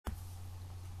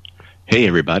Hey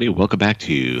everybody, welcome back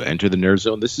to Enter the Nerd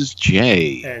Zone. This is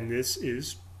Jay. And this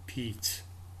is Pete.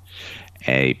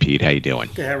 Hey Pete, how you doing?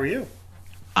 Good, how are you?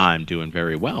 I'm doing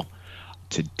very well.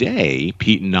 Today,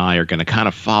 Pete and I are going to kind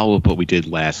of follow up what we did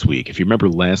last week. If you remember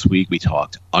last week, we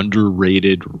talked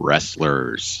underrated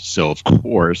wrestlers. So of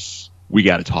course, we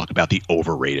got to talk about the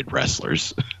overrated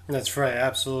wrestlers. That's right,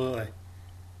 absolutely.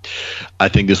 I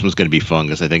think this one's going to be fun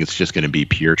because I think it's just going to be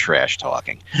pure trash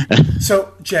talking.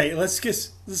 So, Jay, let's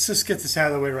just get this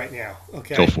out of the way right now, Go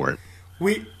okay? for it.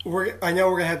 I know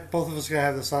we're gonna have both of us are gonna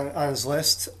have this on his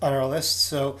list on our list.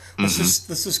 So let's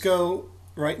just go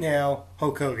right now.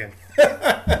 Hulk Hogan.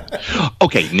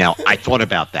 Okay, now I thought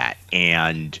about that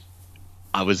and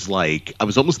I was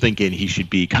almost thinking he should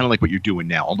be kind of like what you're doing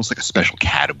now, almost like a special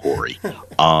category.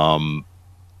 Um,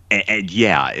 and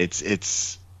yeah,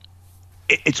 it's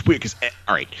weird because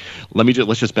all right,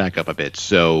 let's just back up a bit.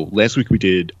 So last week we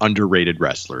did underrated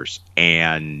wrestlers,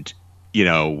 and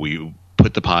we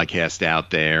put the podcast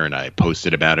out there, and I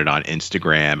posted about it on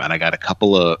Instagram, and I got a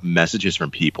couple of messages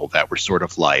from people that were sort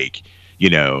of like,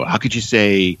 how could you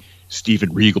say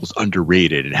Steven Regal's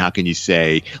underrated, and how can you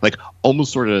say like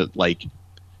almost sort of like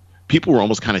people were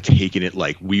almost kind of taking it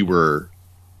like we were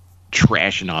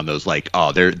trashing on those like,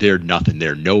 oh, they're nothing,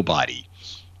 they're nobody.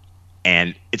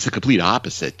 And it's the complete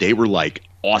opposite. They were like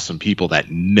awesome people that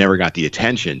never got the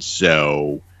attention.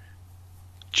 So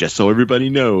just so everybody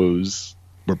knows,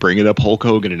 we're bringing up Hulk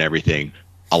Hogan and everything.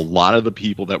 A lot of the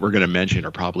people that we're going to mention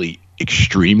are probably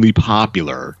extremely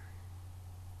popular,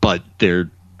 but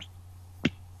they're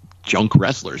junk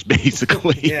wrestlers,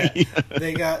 basically. Yeah,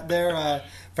 they're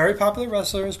very popular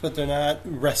wrestlers, but they're not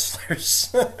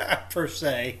wrestlers per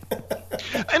se.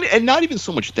 And not even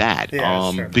so much that,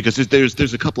 Yeah, sure. because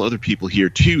there's a couple other people here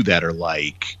too that are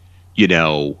like, you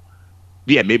know,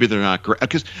 yeah, maybe they're not great.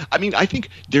 Because I mean, I think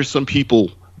there's some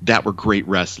people that were great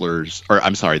wrestlers, or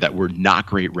I'm sorry, that were not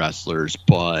great wrestlers,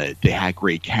 but they had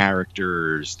great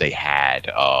characters. They had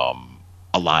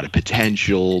a lot of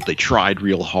potential. They tried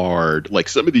real hard. Like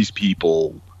some of these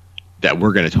people that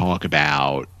we're going to talk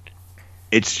about,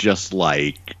 it's just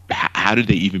like, how did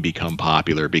they even become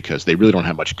popular? Because they really don't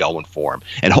have much going for them.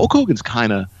 And Hulk Hogan's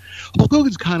kind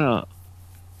of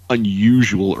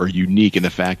unusual or unique in the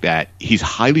fact that he's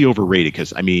highly overrated.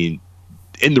 Because I mean,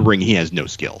 in the ring, he has no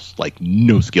skills, like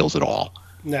no skills at all.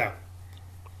 No,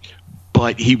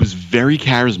 But he was very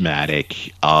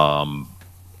charismatic, and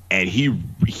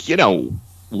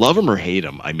love him or hate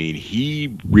him, I mean,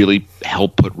 he really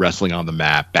helped put wrestling on the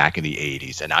map back in the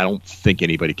 '80s, and I don't think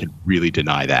anybody can really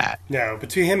deny that. no.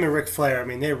 Between him and Ric Flair, I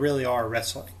mean, they really are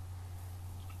wrestling.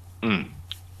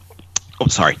 Oh,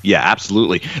 sorry. Yeah,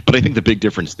 absolutely. But I think the big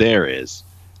difference there is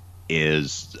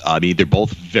I mean, they're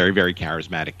both very, very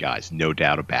charismatic guys, no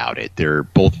doubt about it. They're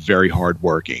both very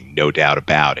hardworking, no doubt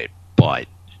about it. But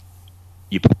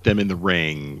you put them in the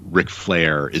ring, Ric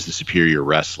Flair is the superior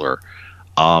wrestler.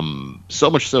 So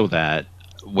much so that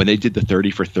when they did the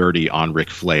 30 for 30 on Ric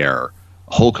Flair,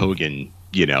 Hulk Hogan,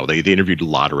 they interviewed a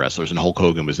lot of wrestlers, and Hulk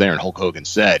Hogan was there, and Hulk Hogan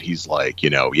said, he's like,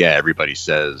 yeah, everybody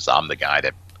says I'm the guy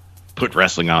that put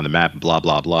wrestling on the map and blah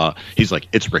blah blah. He's like,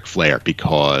 it's Ric Flair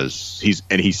because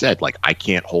he said, like, I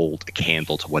can't hold a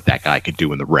candle to what that guy could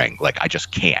do in the ring. Like, I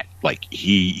just can't. Like,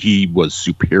 he was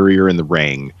superior in the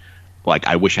ring. Like,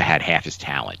 I wish I had half his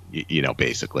talent,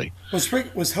 basically.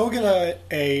 Was Hogan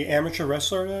a amateur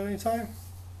wrestler at any time?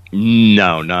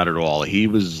 No, not at all.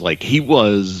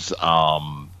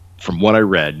 From what I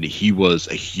read, he was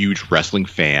a huge wrestling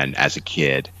fan as a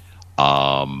kid.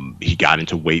 He got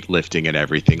into weightlifting and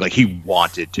everything. Like, he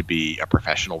wanted to be a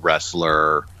professional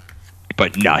wrestler,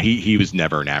 but no, he was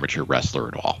never an amateur wrestler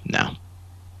at all. No.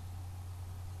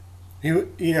 He,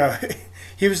 you know,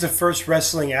 he was the first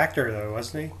wrestling actor, though,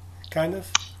 wasn't he? Kind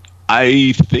of.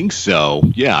 I think so.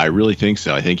 Yeah, I really think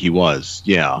so. I think he was.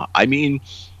 Yeah. I mean,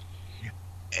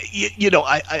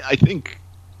 I think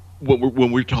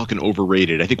when we're talking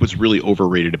overrated, I think what's really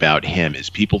overrated about him is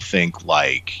people think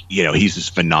like, he's this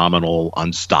phenomenal,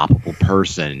 unstoppable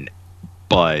person.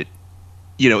 But,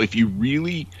 if you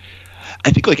really,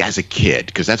 I think like as a kid,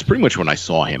 because that's pretty much when I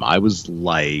saw him, I was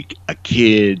like a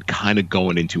kid kind of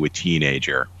going into a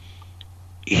teenager.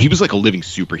 He was like a living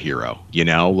superhero,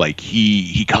 like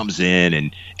he comes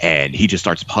in and he just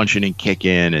starts punching and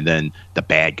kicking, and then the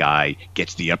bad guy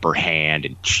gets the upper hand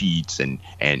and cheats and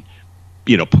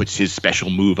puts his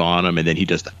special move on him, and then he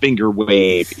does the finger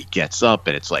wave, and he gets up,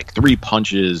 and it's like three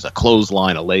punches, a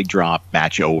clothesline, a leg drop,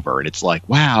 match over, and it's like,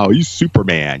 wow, he's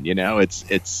Superman,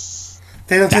 it's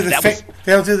They don't do that was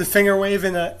they don't do the finger wave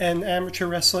in amateur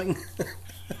wrestling.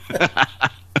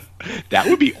 That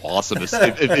would be awesome if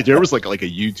there was like a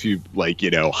YouTube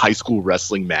high school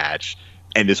wrestling match,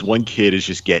 and this one kid is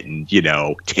just getting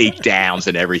takedowns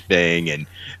and everything, and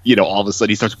all of a sudden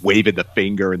he starts waving the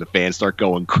finger and the fans start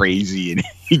going crazy and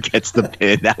he gets the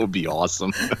pin. That would be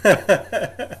awesome.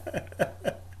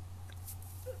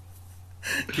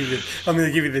 I'm going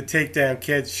to give you the takedown,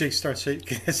 kid. Shake starts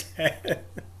shaking his head.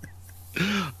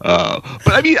 But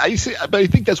I mean, I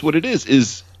think that's what it is.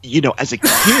 Is as a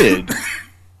kid,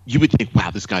 you would think,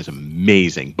 "Wow, this guy's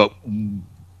amazing." But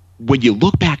when you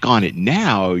look back on it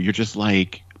now, you're just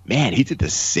like, "Man, he did the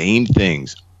same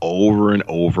things over and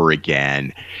over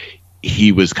again."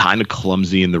 He was kind of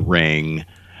clumsy in the ring,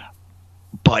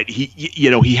 but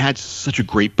he had such a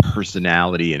great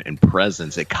personality and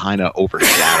presence. It kind of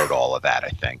overshadowed all of that, I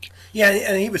think. Yeah,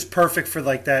 and he was perfect for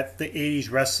the '80s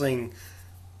wrestling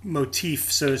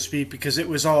motif, so to speak, because it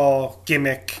was all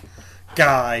gimmick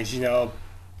guys,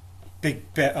 big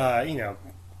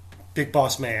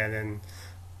boss man, and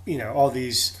all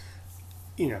these,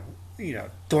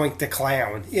 Doink the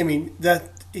Clown. I mean that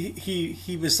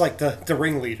he was like the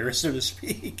ringleader, so to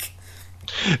speak.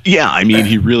 Yeah, I mean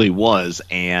he really was,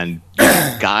 and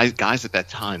guys at that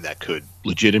time that could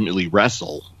legitimately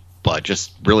wrestle, but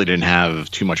just really didn't have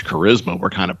too much charisma,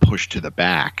 were kind of pushed to the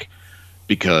back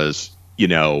because.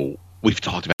 We've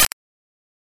talked about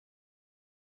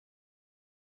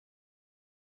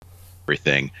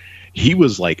everything. He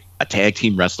was like a tag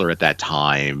team wrestler at that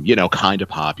time, kind of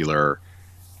popular.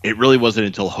 It really wasn't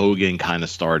until Hogan kind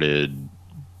of started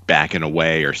backing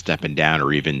away or stepping down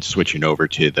or even switching over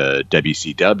to the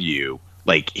WCW.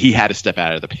 Like, he had to step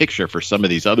out of the picture for some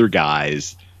of these other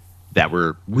guys that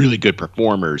were really good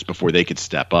performers before they could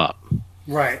step up.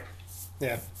 Right.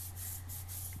 Yeah.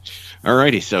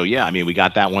 Alrighty, so yeah, I mean, we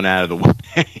got that one out of the way.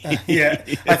 Yeah,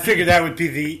 I figured that would be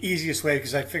the easiest way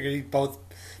because I figured he'd both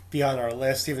be on our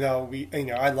list. Even though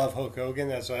I love Hulk Hogan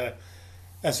as a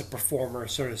performer,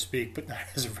 so to speak, but not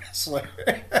as a wrestler.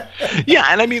 Yeah,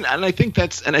 and I think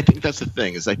that's the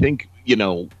thing is I think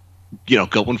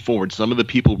going forward, some of the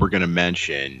people we're going to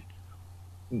mention.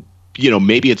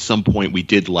 Maybe at some point we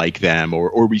did like them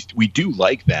or we do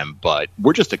like them, but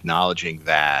we're just acknowledging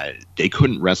that they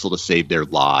couldn't wrestle to save their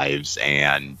lives.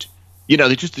 And,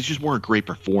 they just weren't great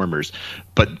performers.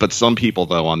 But some people,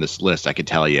 though, on this list, I can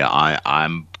tell you,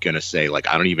 I'm going to say, I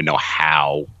don't even know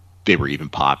how they were even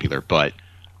popular. But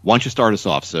why don't you start us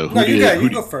off? So you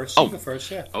go first. Oh, you go first,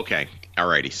 yeah. Okay. All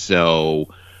righty. So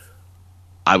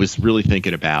I was really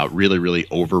thinking about really, really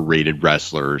overrated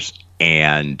wrestlers.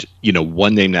 And,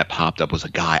 one name that popped up was a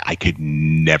guy I could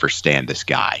never stand this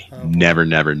guy. Oh, never,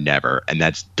 never, never. And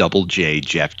that's Double J,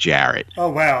 Jeff Jarrett. Oh,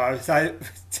 wow. I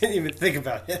didn't even think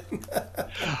about him.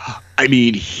 I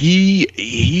mean, he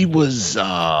was, he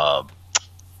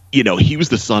was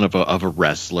the son of a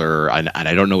wrestler. And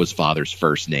I don't know his father's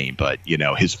first name, but,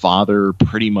 his father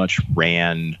pretty much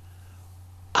ran,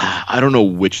 I don't know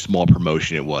which small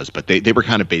promotion it was, but they were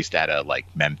kind of based out of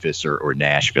Memphis or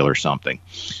Nashville or something.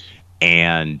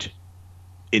 And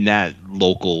in that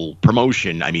local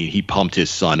promotion, I mean, he pumped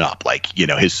his son up.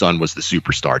 His son was the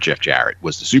superstar. Jeff Jarrett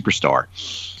was the superstar.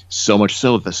 So much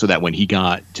so that when he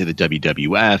got to the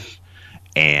WWF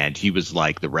and he was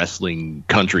like the wrestling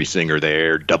country singer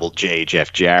there, Double J,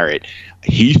 Jeff Jarrett,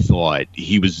 he thought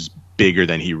he was bigger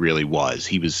than he really was.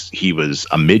 He was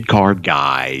a mid-card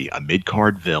guy, a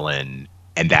mid-card villain,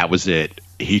 and that was it.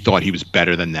 He thought he was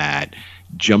better than that.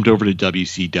 Jumped over to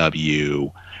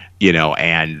WCW.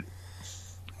 And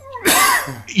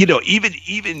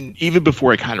even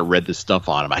before I kind of read this stuff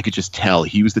on him, I could just tell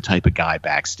he was the type of guy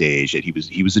backstage that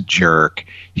he was a jerk.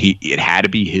 It had to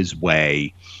be his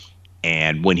way.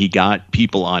 And when he got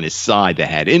people on his side that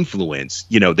had influence,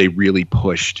 they really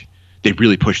pushed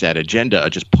that agenda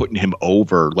of just putting him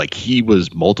over. Like, he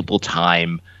was multiple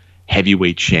time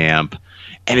heavyweight champ.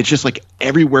 And it's just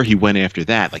everywhere he went after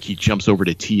that, he jumps over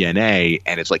to TNA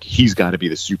and it's he's got to be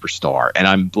the superstar. And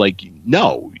I'm like,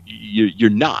 no,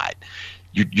 you're not.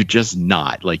 You're just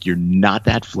not. You're not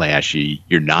that flashy.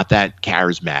 You're not that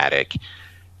charismatic.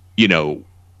 The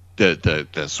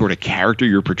sort of character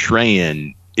you're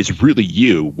portraying is really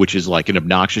you, which is an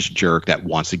obnoxious jerk that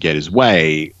wants to get his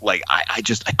way. I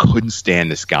couldn't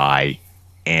stand this guy.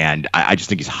 And I just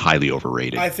think he's highly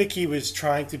overrated. I think he was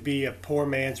trying to be a poor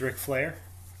man's Ric Flair.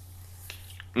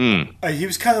 Mm. He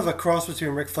was kind of a cross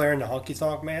between Ric Flair and the Honky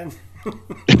Tonk Man.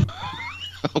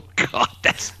 Oh God,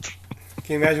 Can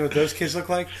you imagine what those kids look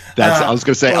like? I was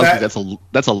going to say,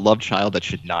 that's a love child that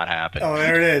should not happen. Oh,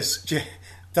 there it is,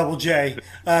 Double J.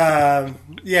 I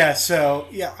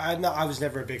was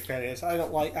never a big fan of his. I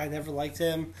never liked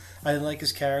him. I didn't like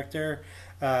his character.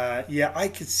 Yeah, I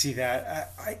could see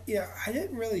that. I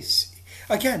didn't really see.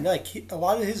 Again, like a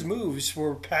lot of his moves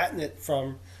were patented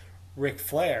from Ric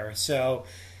Flair. So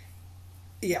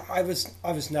yeah, I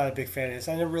was not a big fan of his.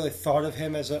 I never really thought of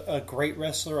him as a great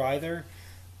wrestler either.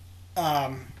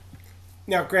 Um,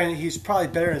 Now, granted, he's probably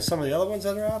better than some of the other ones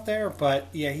that are out there, but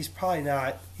yeah, he's probably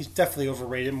not. He's definitely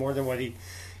overrated more than what he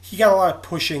got a lot of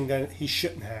pushing that he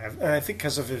shouldn't have, and I think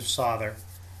because of his father.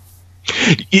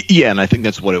 Yeah, and I think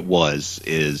that's what it was.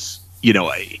 Is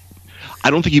I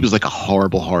don't think he was like a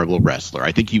horrible wrestler.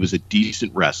 I think he was a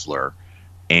decent wrestler.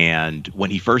 And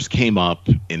when he first came up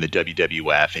in the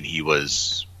WWF, and he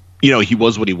was, he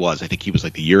was what he was. I think he was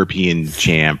like the European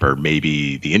champ or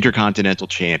maybe the Intercontinental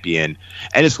champion.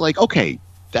 And it's like, okay,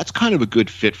 that's kind of a good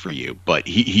fit for you. But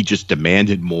he just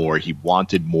demanded more. He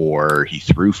wanted more. He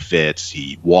threw fits.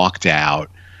 He walked out.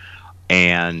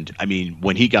 And I mean,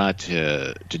 when he got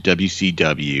to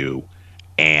WCW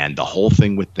and the whole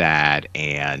thing with that,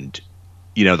 and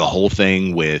the whole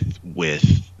thing with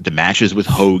the matches with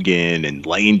Hogan and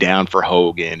laying down for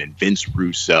Hogan and Vince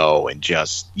Russo and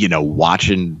just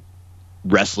watching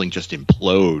wrestling just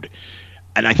implode.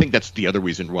 And I think that's the other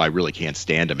reason why I really can't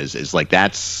stand him is like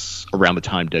that's around the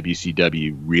time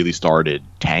WCW really started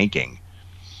tanking.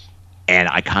 And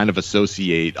I kind of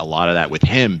associate a lot of that with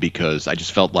him because I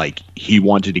just felt like he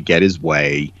wanted to get his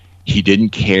way. He didn't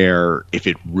care if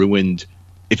it ruined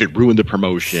the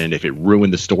promotion, if it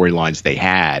ruined the storylines they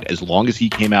had. As long as he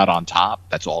came out on top,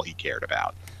 that's all he cared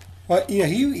about. Well,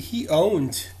 he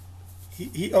owned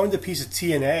a piece of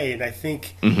TNA, and I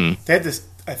think they had this.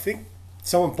 I think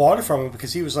someone bought it from him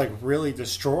because he was like really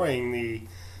destroying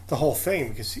the whole thing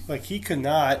because he could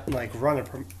not like run a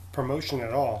promotion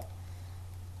at all.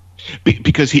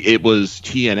 Because it was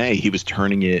TNA, he was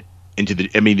turning it into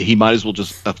the. I mean, he might as well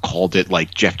just have called it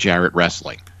like Jeff Jarrett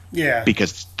Wrestling. Yeah,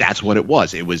 because that's what it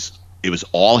was. It was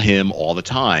all him all the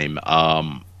time.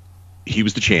 He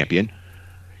was the champion.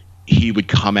 He would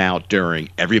come out during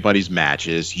everybody's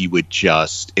matches. He would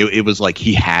just. It was like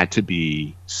he had to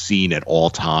be seen at all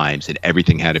times, and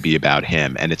everything had to be about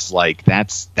him. And it's like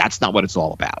that's not what it's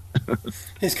all about.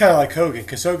 He's kind of like Hogan,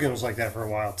 because Hogan was like that for a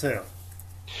while too.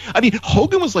 I mean,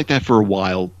 Hogan was like that for a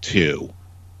while too,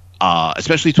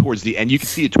 especially towards the end. You can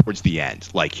see it towards the end.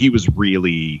 Like he was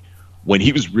really. When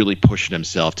he was really pushing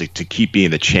himself to keep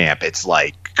being the champ, it's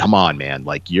like, come on, man!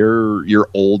 Like you're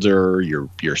older,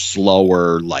 you're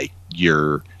slower. Like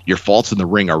your faults in the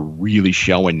ring are really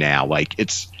showing now. Like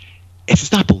it's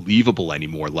just not believable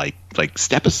anymore. Like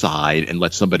step aside and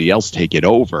let somebody else take it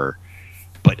over.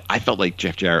 But I felt like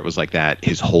Jeff Jarrett was like that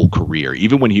his whole career.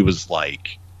 Even when he was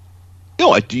like,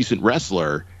 a decent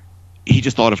wrestler, he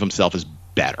just thought of himself as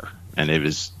better, and it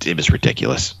was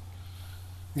ridiculous.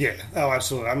 Yeah, oh,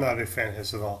 absolutely. I'm not a big fan of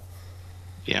his at all.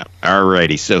 Yeah.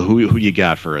 Alrighty. So who you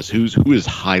got for us? Who is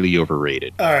highly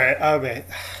overrated? All right.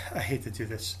 I hate to do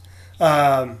this.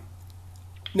 No,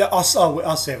 I'll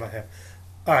save on him.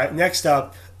 All right. Next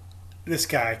up, this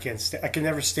guy I can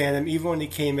never stand him. Even when he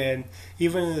came in,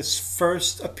 even in his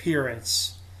first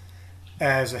appearance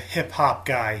as a hip hop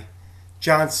guy,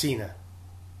 John Cena.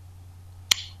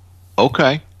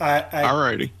 Okay.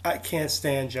 Alrighty. I can't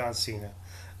stand John Cena.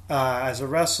 As a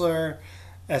wrestler,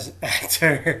 as an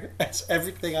actor, as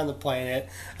everything on the planet,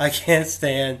 I can't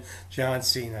stand John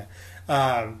Cena.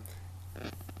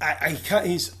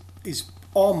 He's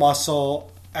all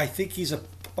muscle. I think he's a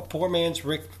poor man's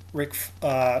not Ric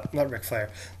Flair,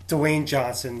 Dwayne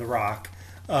Johnson, The Rock.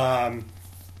 I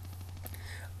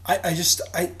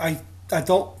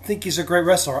don't think he's a great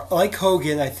wrestler. Like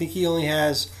Hogan, I think he only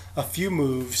has a few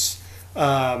moves.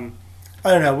 I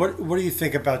don't know. What do you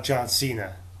think about John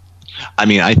Cena? I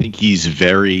mean, I think it's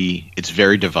very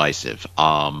divisive.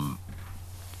 I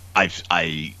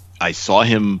saw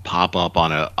him pop up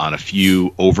on a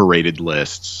few overrated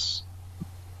lists,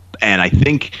 and I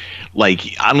think I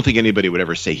don't think anybody would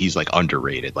ever say he's like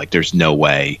underrated. Like there's no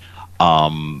way.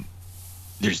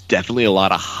 There's definitely a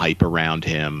lot of hype around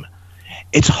him.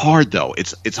 It's hard though.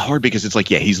 It's hard because it's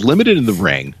like, yeah, he's limited in the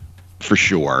ring for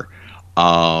sure.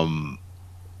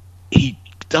 He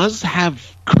does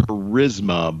have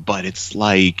charisma, but it's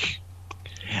like,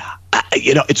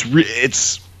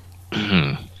 it's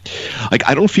like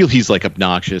I don't feel he's like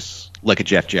obnoxious like a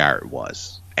Jeff Jarrett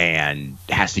was and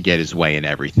has to get his way in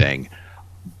everything.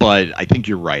 But I think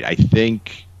you're right. I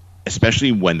think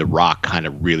especially when The Rock kind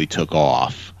of really took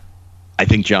off, I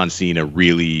think John Cena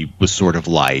really was sort of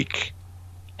like,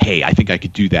 hey, I think I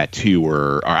could do that too,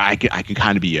 or I can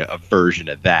kind of be a version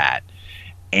of that.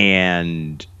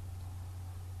 And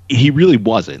he really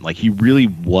wasn't. Like, he really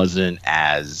wasn't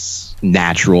as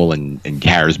natural and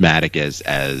charismatic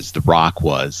as The Rock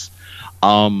was.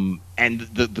 And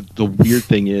the weird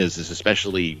thing is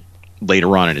especially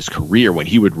later on in his career when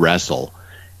he would wrestle,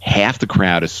 half the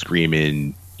crowd is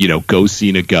screaming, go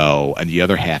Cena, go, and the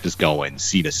other half is going,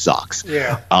 Cena sucks.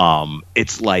 Yeah.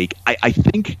 It's like I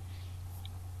think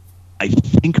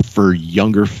for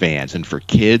younger fans and for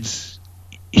kids,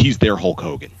 he's their Hulk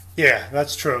Hogan. Yeah,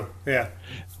 that's true. Yeah.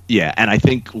 Yeah, and I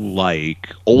think like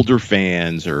older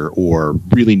fans or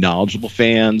really knowledgeable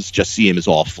fans just see him as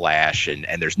all flash and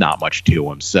there's not much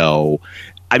to him. So,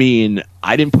 I mean,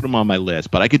 I didn't put him on my list,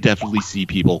 but I could definitely see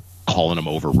people calling him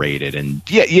overrated. And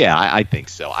yeah, I think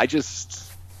so. I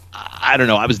don't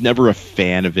know. I was never a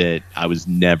fan of it. I was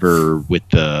never with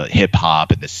the hip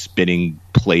hop and the spinning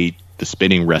plate, the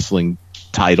spinning wrestling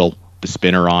title, the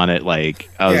spinner on it. Like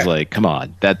I was like, come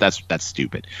on, that's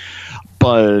stupid.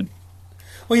 But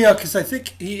well, because I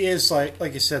think he is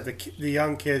like you said, the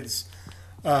young kids,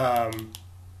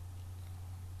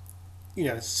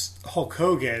 it's Hulk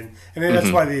Hogan, and maybe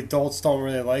that's why the adults don't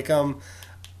really like him.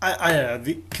 I don't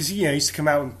know, because he used to come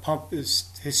out and pump his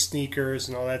sneakers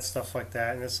and all that stuff like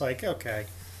that, and it's like, okay,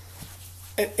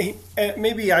 and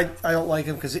maybe I don't like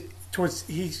him because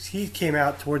he came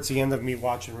out towards the end of me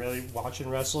watching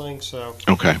wrestling, so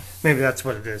okay, maybe that's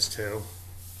what it is too.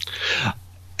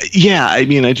 Yeah, I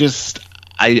mean, I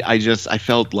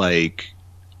felt like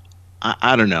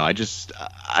I don't know.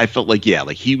 I felt like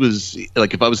like he was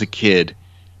like if I was a kid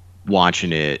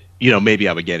watching it, maybe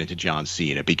I would get into John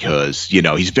Cena because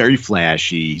he's very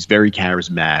flashy, he's very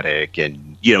charismatic,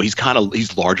 and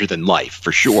he's larger than life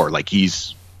for sure. Like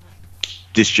he's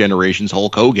this generation's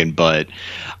Hulk Hogan, but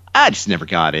I just never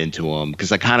got into him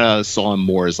because I kind of saw him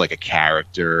more as like a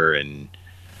character and.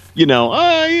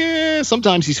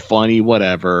 Sometimes he's funny,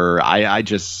 whatever. I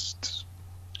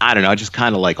don't know. I just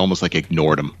kind of like almost like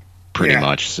ignored him pretty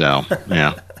much. So,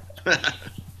 yeah. All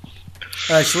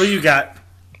right. So what you got?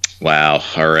 Wow.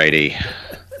 Alrighty.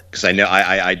 Because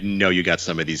I know you got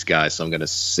some of these guys, so I'm going to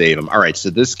save them. All right. So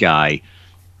this guy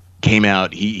came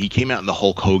out. He came out in the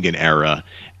Hulk Hogan era,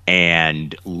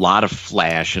 and a lot of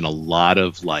flash and a lot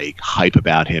of like hype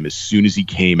about him as soon as he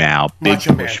came out. Big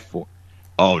Macho push Man. for.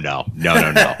 Oh, no.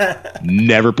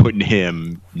 Never putting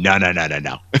him.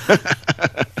 No.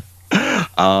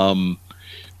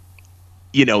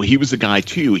 He was a guy,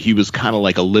 too. He was kind of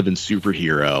like a living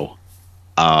superhero.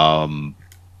 I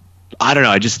don't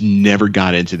know. I just never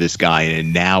got into this guy.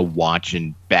 And now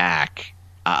watching back,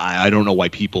 I don't know why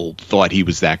people thought he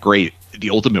was that great. The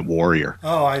Ultimate Warrior.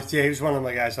 Oh, he was one of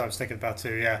my guys I was thinking about,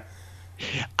 too, yeah.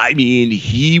 I mean,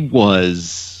 he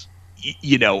was,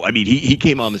 he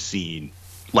came on the scene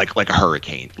like a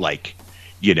hurricane. Like,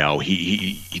 they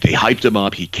hyped him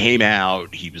up. He came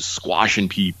out. He was squashing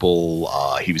people.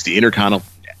 He was the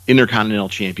Intercontinental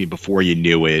Champion before you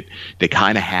knew it. They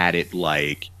kind of had it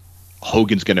like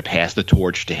Hogan's going to pass the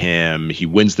torch to him. He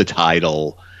wins the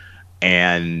title,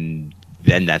 and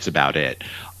then that's about it.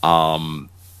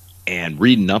 And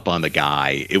reading up on the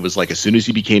guy, it was like as soon as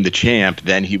he became the champ,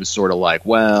 then he was sort of like,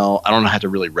 well, I don't have to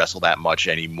really wrestle that much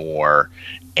anymore.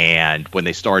 And when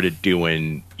they started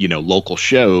doing, local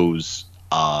shows,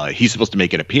 he's supposed to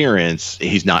make an appearance.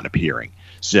 He's not appearing.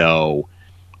 So,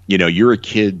 you're a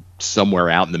kid somewhere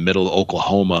out in the middle of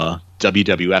Oklahoma.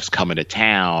 WWF's coming to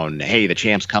town. Hey, the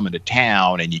champ's coming to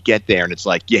town. And you get there and it's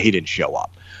like, yeah, he didn't show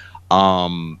up.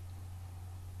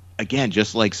 Again,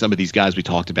 just like some of these guys we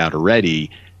talked about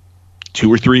already,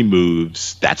 2 or 3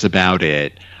 moves. That's about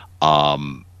it.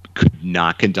 Could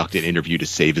not conduct an interview to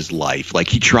save his life. Like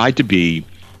he tried to be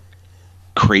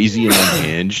crazy and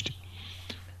unhinged,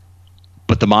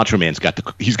 but the Macho Man's got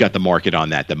the market on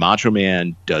that. The Macho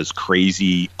Man does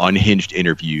crazy, unhinged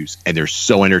interviews, and they're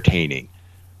so entertaining.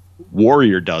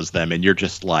 Warrior does them, and you're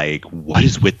just like, what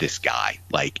is with this guy?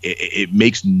 Like it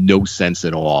makes no sense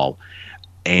at all.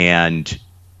 And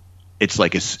it's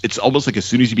like it's almost like as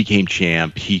soon as he became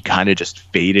champ, he kind of just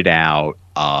faded out.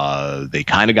 They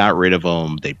kind of got rid of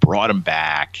him. They brought him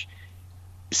back.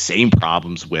 Same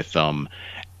problems with him.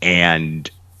 And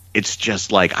it's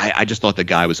just like I just thought the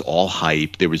guy was all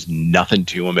hype. There was nothing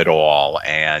to him at all.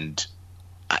 And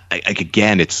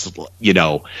again, it's,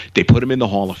 they put him in the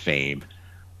Hall of Fame.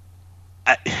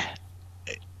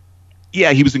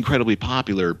 Yeah, he was incredibly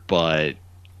popular, but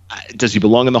does he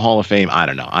belong in the Hall of Fame? I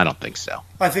don't know. I don't think so.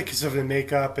 I think because of the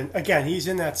makeup. And again, he's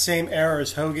in that same era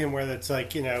as Hogan where it's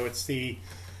like, it's the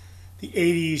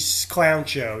 80s clown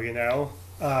show,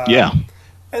 Yeah.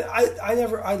 And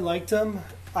I liked him.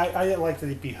 I didn't like that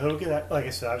he'd be Hogan. Like I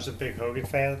said, I was a big Hogan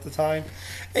fan at the time.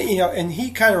 And, and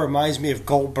he kind of reminds me of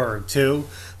Goldberg, too.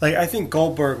 Like, I think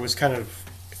Goldberg was kind of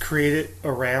created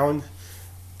around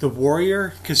the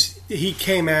Warrior because he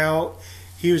came out.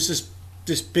 He was this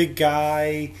this big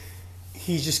guy.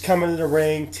 He's just come into the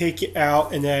ring, take you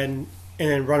out, and then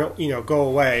run, go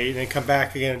away, and then come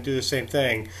back again and do the same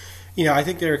thing. I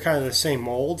think they're kind of the same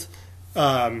mold.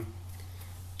 I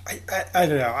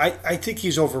don't know. I think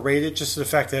he's overrated just the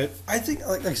fact that I think,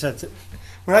 like I said,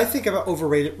 when I think about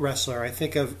overrated wrestler, I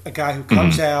think of a guy who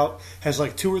comes out, has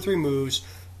like 2 or 3 moves,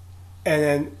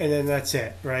 and then that's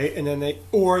it, right? And then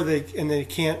they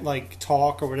can't like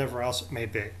talk or whatever else it may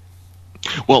be.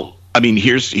 Well, I mean,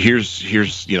 here's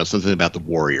something about the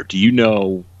Warrior. Do you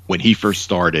know when he first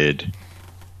started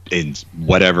in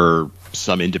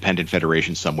some independent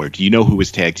federation somewhere? Do you know who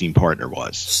his tag team partner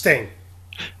was? Sting.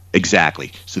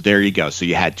 Exactly. So there you go. So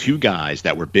you had 2 guys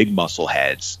that were big muscle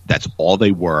heads. That's all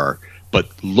they were. But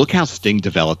look how Sting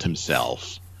developed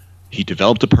himself. He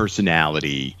developed a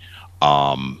personality.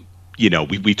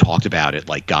 We talked about it,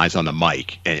 like guys on the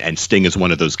mic, and Sting is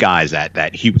one of those guys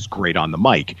that he was great on the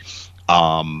mic.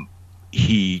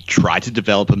 He tried to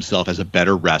develop himself as a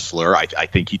better wrestler. I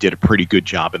think he did a pretty good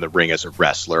job in the ring as a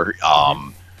wrestler.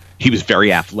 He was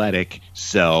very athletic,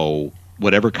 so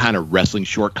whatever kind of wrestling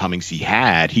shortcomings he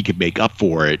had, he could make up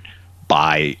for it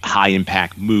by high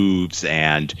impact moves.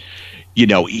 And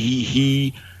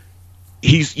he's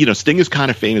Sting is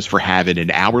kind of famous for having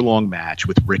an hour-long match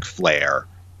with Ric Flair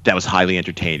that was highly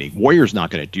entertaining. Warrior's not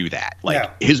going to do that.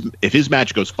 If his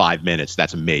match goes 5 minutes,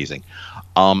 that's amazing.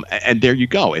 And there you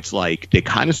go. It's like they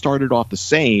kind of started off the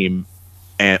same,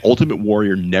 and Ultimate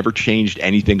Warrior never changed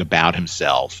anything about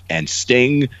himself. And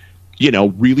Sting,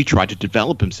 really tried to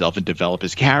develop himself and develop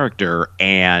his character.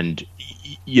 And,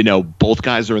 both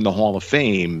guys are in the Hall of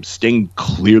Fame. Sting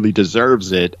clearly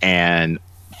deserves it. And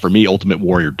for me, Ultimate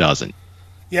Warrior doesn't.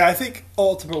 Yeah, I think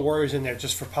Ultimate Warrior's in there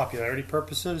just for popularity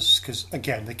purposes because,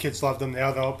 again, the kids love them. They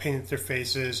all painted their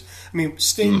faces. I mean,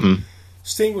 Sting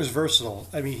was versatile.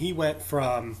 I mean, he went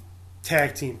from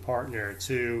tag team partner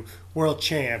to world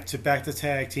champ to back to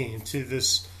tag team to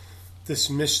this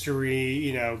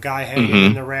mystery, guy hanging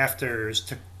in the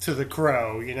rafters to the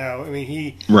Crow. I mean,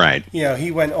 he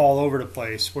went all over the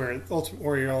place where Ultimate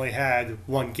Warrior only had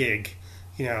one gig.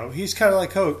 He's kind of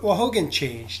like Hogan. Well, Hogan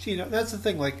changed. That's the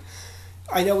thing. Like,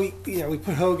 I know we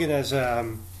put Hogan as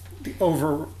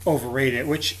overrated,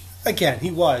 which again he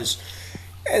was,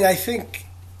 and I think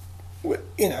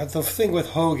the thing with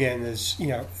Hogan is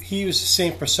he was the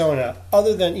same persona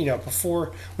other than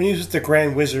before when he was with the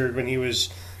Grand Wizard when he was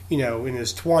in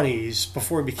his 20s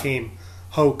before he became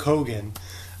Hulk Hogan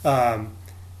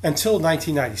until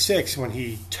 1996 when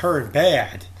he turned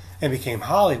bad and became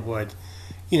Hollywood.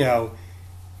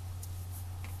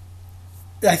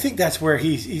 I think that's where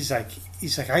he's like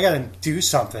I got to do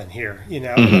something here, and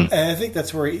I think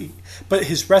that's where but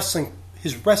his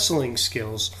wrestling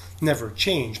skills never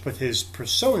changed, but his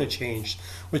persona changed,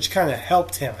 which kind of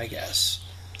helped him, I guess.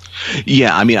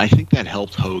 Yeah, I mean, I think that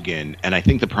helped Hogan, and I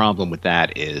think the problem with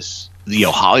that is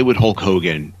Hollywood Hulk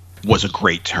Hogan was a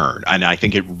great turn, and I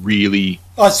think it really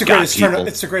it's the greatest turn.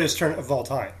 It's the greatest turn of all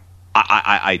time.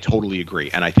 I totally agree,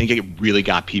 and I think it really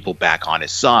got people back on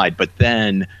his side. But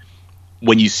then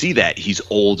when you see that he's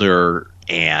older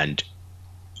and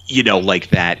like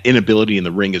that inability in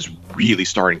the ring is really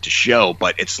starting to show,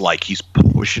 but it's like he's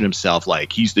pushing himself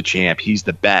like he's the champ, he's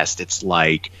the best. It's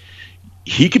like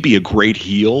he could be a great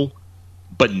heel,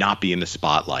 but not be in the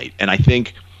spotlight. And I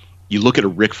think you look at a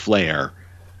Ric Flair,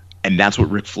 and that's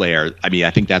what Ric Flair,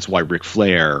 I think that's why Ric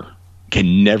Flair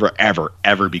can never, ever,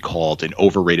 ever be called an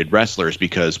overrated wrestler, is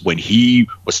because when he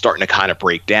was starting to kind of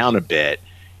break down a bit,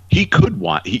 he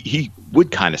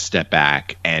would kind of step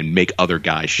back and make other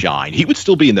guys shine. He would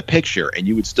still be in the picture and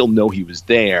you would still know he was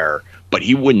there, but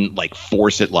he wouldn't like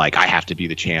force it like I have to be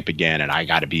the champ again and I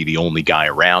got to be the only guy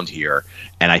around here.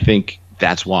 And I think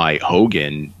that's why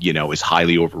Hogan, is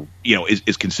highly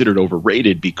is considered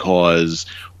overrated, because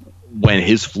when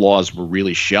his flaws were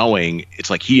really showing, it's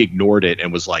like he ignored it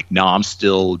and was like, no, I'm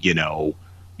still,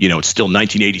 it's still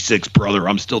 1986, brother.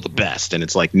 I'm still the best. And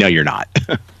it's like, no, you're not.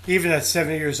 Even at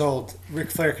 70 years old, Ric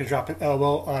Flair can drop an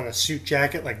elbow on a suit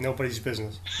jacket like nobody's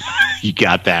business. You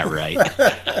got that right.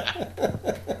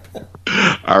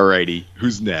 All righty.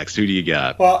 Who's next? Who do you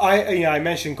got? Well, I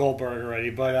mentioned Goldberg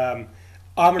already, but I'm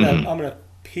gonna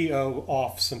PO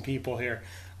off some people here.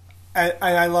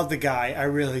 I love the guy. I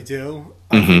really do.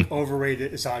 I think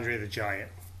overrated is Andre the Giant.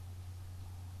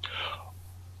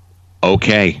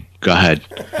 Okay, go ahead.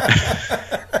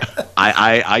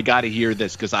 I got to hear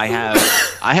this because I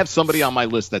have somebody on my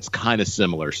list that's kind of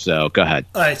similar. So go ahead.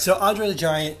 All right. So Andre the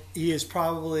Giant, he is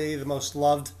probably the most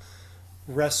loved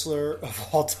wrestler of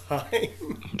all time.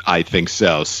 I think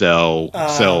so. So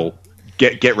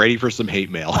Get ready for some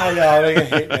hate mail. I know, I'm gonna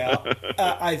hate mail.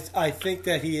 I think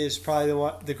that he is probably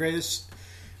the greatest,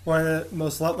 one of the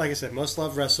most loved, like I said, most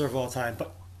loved wrestler of all time.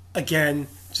 But again,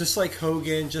 just like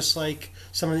Hogan, just like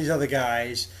some of these other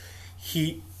guys,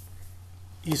 he's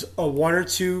a one or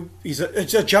two.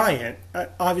 It's a giant,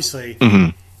 obviously,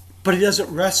 but he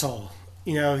doesn't wrestle.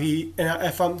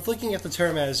 If I'm looking at the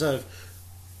term as a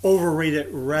overrated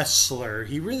wrestler,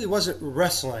 he really wasn't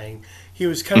wrestling. He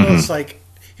was kind of just like,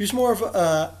 he was more of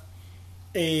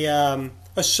a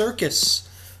circus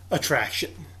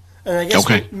attraction, and I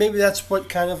guess maybe that's what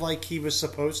kind of like he was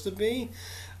supposed to be.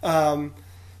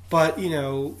 But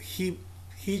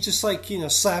he just like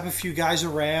slap a few guys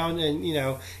around, and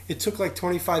it took like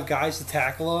 25 guys to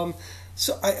tackle him.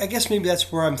 So I guess maybe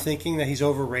that's where I'm thinking that he's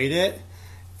overrated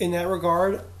in that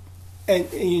regard. And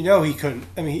he couldn't.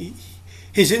 I mean,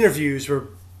 his interviews were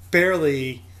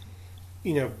barely.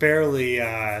 With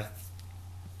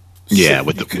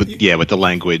the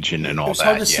language and all that. It was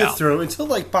hard to sit through until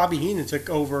like Bobby Heenan took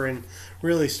over and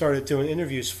really started doing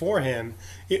interviews for him.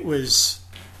 It was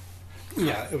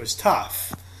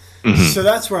tough. So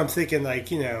that's where I'm thinking, like,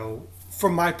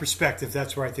 from my perspective,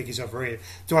 that's where I think he's overrated.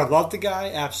 Do I love the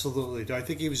guy? Absolutely. Do I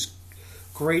think he was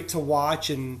great to watch?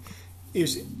 And it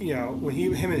was, when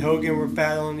him and Hogan were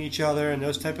battling each other and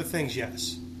those type of things,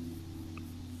 yes.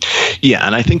 Yeah,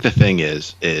 and I think the thing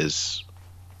is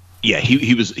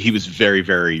he was very,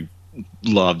 very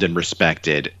loved and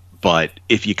respected. But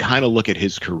if you kind of look at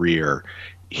his career,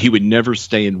 he would never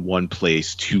stay in one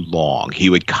place too long. He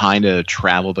would kind of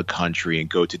travel the country and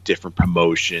go to different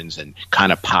promotions and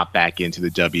kind of pop back into the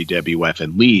WWF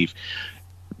and leave,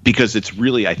 because it's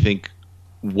really, I think,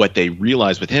 what they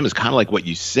realized with him is kind of like what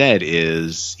you said,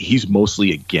 is he's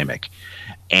mostly a gimmick.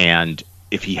 And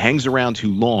if he hangs around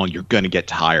too long, you're going to get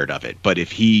tired of it. But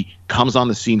if he comes on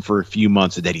the scene for a few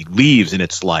months and then he leaves, and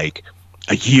it's like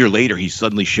a year later he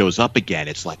suddenly shows up again,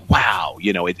 it's like, wow,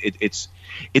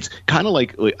 it's kind of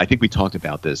like, I think we talked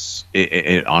about this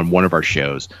on one of our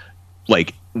shows.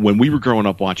 Like when we were growing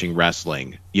up watching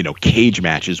wrestling, cage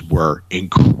matches were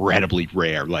incredibly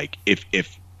rare. Like if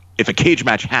a cage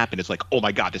match happened, it's like, oh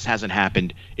my God, this hasn't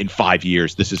happened in 5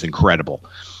 years. This is incredible.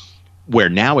 Where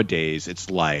nowadays it's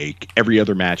like every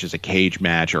other match is a cage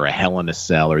match or a Hell in a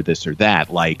Cell or this or that.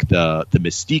 Like the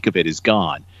mystique of it is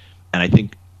gone. And I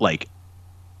think, like,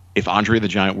 if Andre the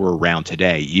Giant were around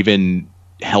today, even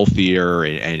healthier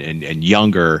and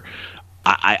younger,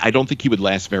 I don't think he would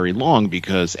last very long,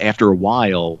 because after a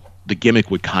while the gimmick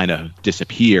would kind of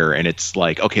disappear, and it's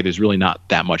like, okay, there's really not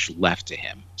that much left to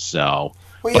him. So,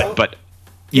 go ahead.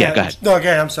 No,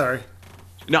 okay, I'm sorry.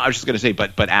 No, I was just going to say,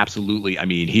 but absolutely. I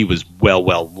mean, he was well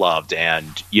loved,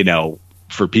 and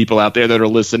for people out there that are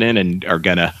listening and are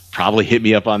going to probably hit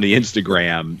me up on the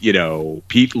Instagram,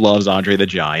 Pete loves Andre the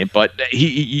Giant, but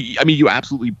he I mean, you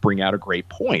absolutely bring out a great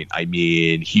point. I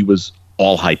mean, he was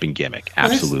all hype and gimmick.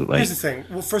 Absolutely. Well, here's the thing.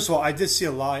 Well, first of all, I did see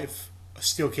a live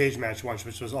steel cage match once,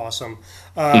 which was awesome.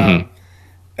 At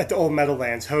the old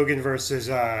Meadowlands, Hogan versus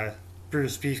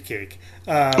Brutus Beefcake.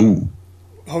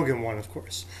 Hogan won, of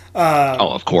course.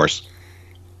 Of course.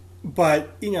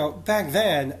 But back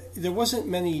then there wasn't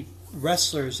many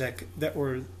wrestlers that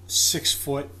were 6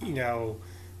 foot, 6'9",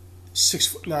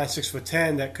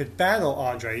 6'10", that could battle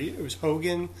Andre. It was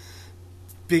Hogan,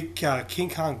 Big King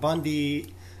Kong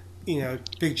Bundy,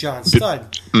 Big John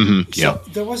Studd. So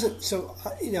there wasn't. So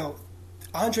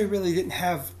Andre really didn't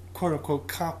have quote unquote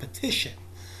competition.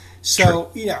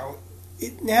 So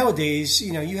nowadays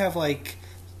you have like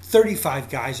 35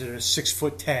 guys that are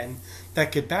 6'10"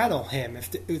 that could battle him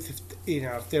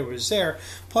if there was there.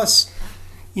 Plus,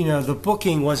 the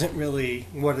booking wasn't really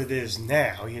what it is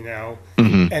now,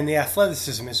 and the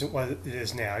athleticism isn't what it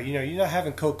is now. You're not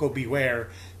having Coco Beware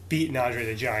beating Andre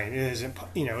the Giant. It isn't,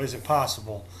 isn't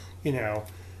possible,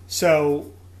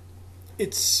 So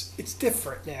it's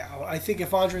different now. I think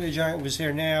if Andre the Giant was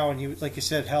there now, and he, like you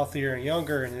said, healthier and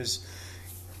younger, and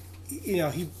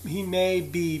he may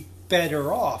be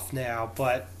better off now.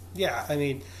 But yeah, I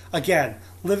mean, again,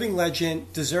 living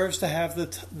legend, deserves to have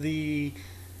the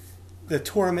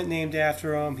tournament named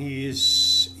after him. He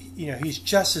is, he's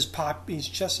just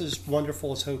as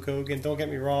wonderful as Hulk Hogan. Don't get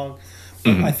me wrong,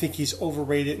 but I think he's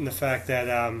overrated in the fact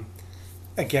that,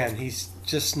 again, he's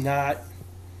just not.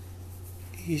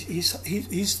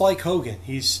 He's like Hogan.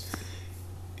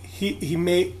 He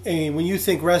may. I mean, when you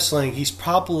think wrestling, he's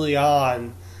probably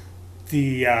on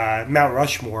the Mount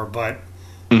Rushmore, but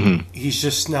he's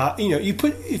just not.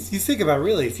 If you think about it,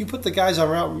 really, if you put the guys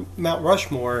on Mount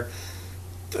Rushmore,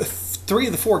 3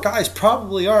 of the 4 guys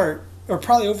probably are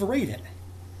probably overrated.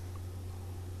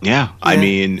 Yeah, I Yeah.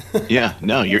 mean, yeah,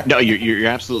 no, you're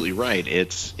absolutely right.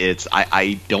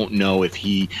 I don't know if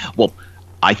he, well,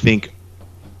 I think,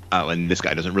 and this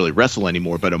guy doesn't really wrestle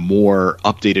anymore, but a more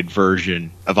updated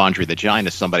version of Andre the Giant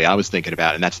is somebody I was thinking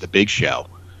about, and that's the Big Show.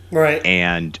 Right.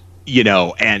 And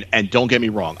and don't get me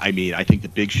wrong, I mean, I think the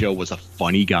Big Show was a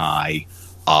funny guy.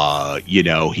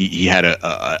 He had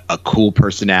a cool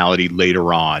personality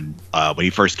later on when he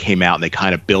first came out, and they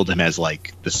kind of billed him as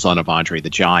like the son of Andre the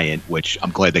Giant, which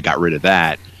I'm glad they got rid of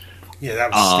that. Yeah,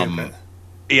 that was stupid.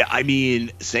 Yeah, I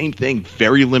mean, same thing,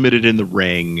 very limited in the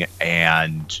ring,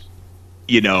 and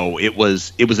it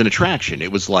was an attraction.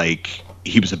 It was like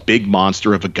he was a big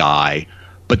monster of a guy,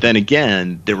 but then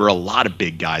again, there were a lot of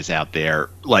big guys out there,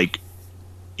 like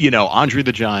Andre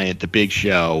the Giant, the Big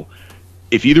Show.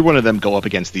 If either one of them go up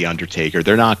against the Undertaker,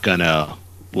 they're not gonna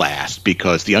last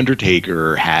because the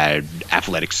Undertaker had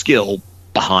athletic skill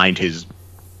behind his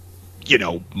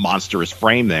monstrous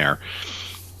frame there,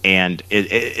 and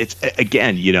it's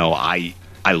again,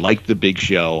 I liked the Big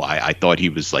Show. I thought he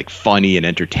was like funny and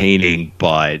entertaining,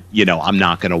 but I'm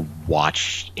not gonna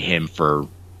watch him for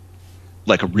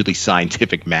like a really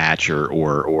scientific match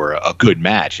or a good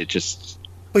match. It just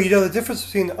But the difference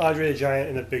between Andre the Giant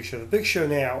and the Big Show. The Big Show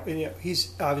now,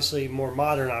 he's obviously more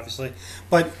modern, obviously,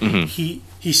 but he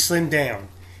slimmed down.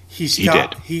 He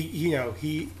did.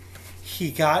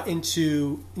 He got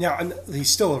into now. He's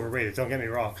still overrated. Don't get me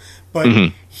wrong,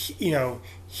 but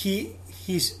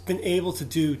he's been able to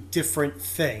do different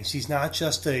things. He's not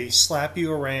just a slap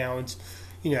you around,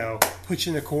 put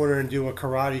you in the corner and do a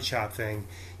karate chop thing.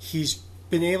 He's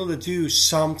been able to do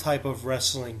some type of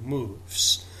wrestling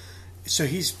moves. So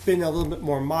he's been a little bit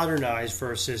more modernized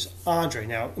versus Andre.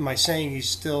 Now, am I saying he's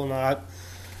still not?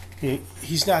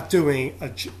 He's not doing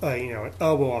an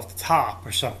elbow off the top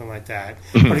or something like that.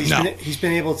 But he's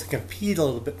been able to compete a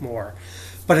little bit more.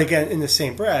 But again, in the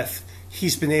same breath,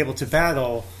 he's been able to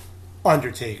battle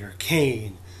Undertaker,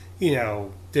 Kane.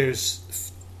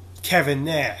 There's Kevin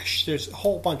Nash. There's a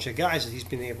whole bunch of guys that he's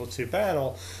been able to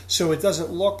battle. So it doesn't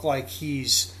look like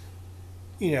he's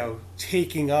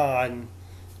taking on.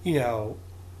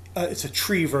 It's a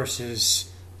tree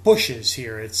versus bushes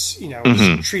here. It's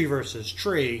it's tree versus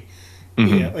tree.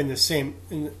 In the same,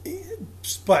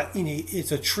 but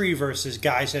it's a tree versus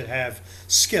guys that have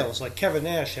skills. Like Kevin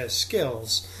Nash has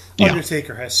skills.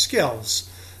 Undertaker has skills.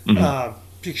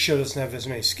 Big Show doesn't have as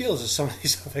many skills as some of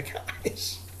these other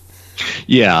guys.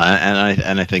 Yeah,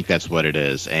 and I think that's what it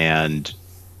is. And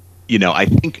I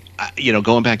think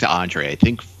going back to Andre, I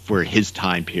think for his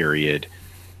time period.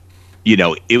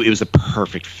 It was a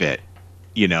perfect fit.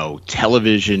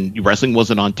 Television, wrestling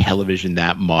wasn't on television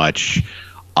that much.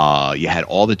 You had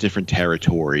all the different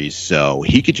territories. So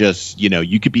he could just,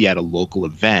 you could be at a local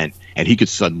event and he could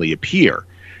suddenly appear.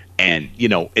 And,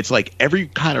 it's like every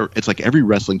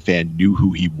wrestling fan knew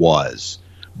who he was.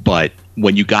 But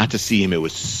when you got to see him, it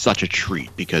was such a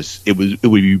treat because it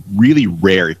would be really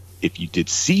rare if you did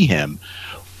see him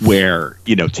where,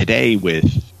 today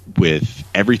with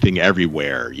everything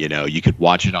everywhere, you could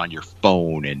watch it on your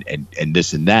phone and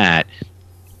this and that.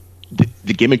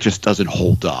 The gimmick just doesn't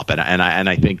hold up, and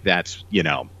I think that's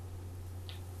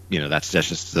that's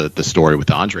just the story with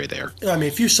Andre there. I mean,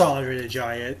 if you saw Andre the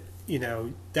Giant,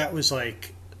 that was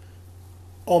like,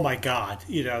 oh my god,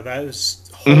 that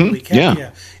was holy cow.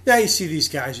 Yeah. Now you see these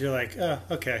guys, you're like, oh,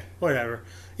 okay, whatever,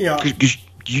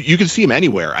 You can see them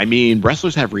anywhere. I mean,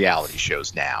 wrestlers have reality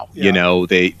shows now. Yeah.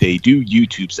 They do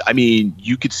YouTubes. I mean,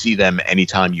 you could see them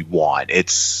anytime you want.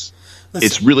 It's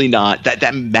really not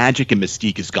that magic and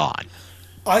mystique is gone.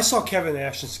 I saw Kevin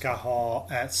Nash and Scott Hall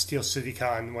at Steel City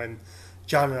Con when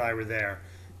John and I were there,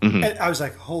 and I was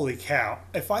like, holy cow!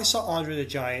 If I saw Andre the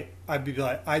Giant,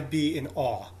 I'd be in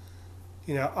awe.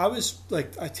 I was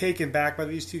like, taken back by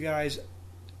these two guys.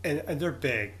 And they're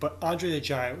big, but Andre the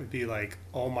Giant would be like,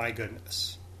 oh my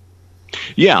goodness.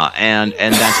 Yeah, and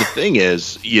that's the thing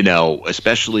is,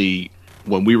 especially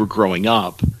when we were growing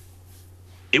up,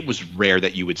 it was rare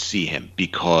that you would see him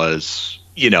because,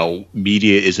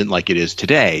 media isn't like it is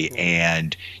today,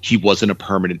 and he wasn't a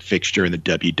permanent fixture in the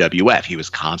WWF. He was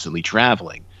constantly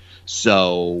traveling.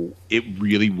 So it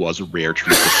really was a rare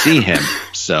treat to see him.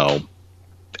 So,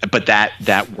 but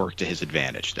that worked to his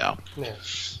advantage, though. Yeah.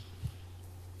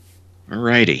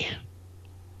 Alrighty.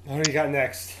 What do you got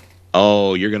next?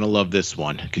 Oh, you're going to love this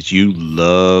one because you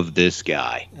love this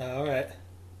guy. All right.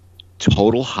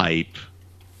 Total hype.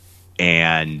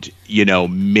 And,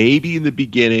 maybe in the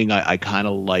beginning I kind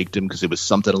of liked him because it was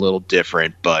something a little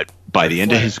different. But by the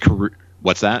end of his career...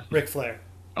 What's that? Ric Flair.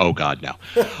 Oh, God, no.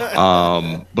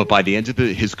 But by the end of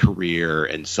his career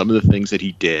and some of the things that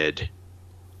he did,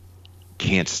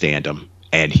 can't stand him.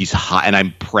 and he's high, and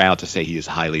I'm proud to say he is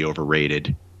highly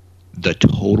overrated. The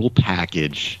total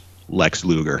package, Lex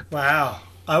Luger. Wow.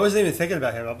 I wasn't even thinking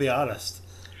about him, I'll be honest.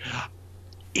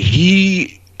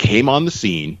 He came on the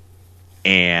scene,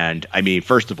 and I mean,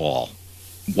 first of all,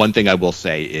 one thing I will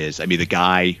say is, I mean, the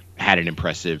guy had an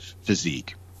impressive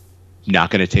physique.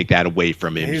 Not going to take that away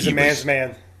from him. He was a man's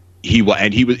man. He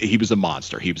was a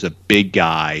monster. He was a big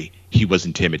guy. He was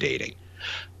intimidating.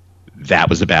 That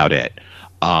was about it.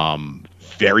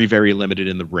 Very, very limited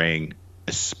in the ring,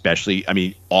 especially, I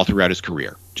mean, all throughout his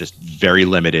career. Just very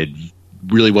limited.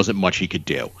 Really wasn't much he could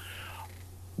do.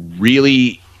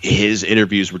 Really, his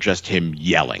interviews were just him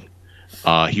yelling.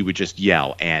 He would just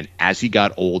yell. And as he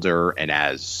got older and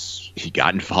as he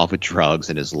got involved with drugs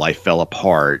and his life fell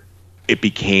apart, it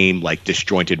became like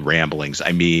disjointed ramblings.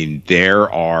 I mean,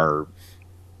 there are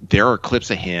clips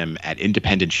of him at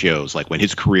independent shows, like when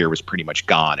his career was pretty much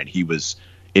gone and he was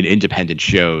in independent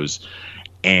shows,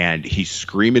 and he's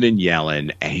screaming and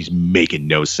yelling and he's making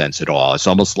no sense at all. It's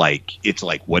almost like,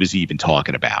 what is he even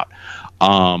talking about?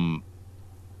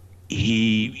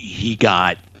 He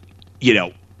got, you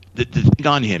know, the thing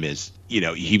on him is, you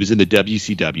know, he was in the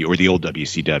WCW or the old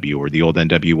WCW or the old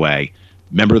NWA,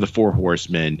 member of the Four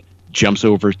Horsemen, jumps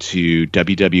over to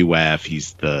WWF.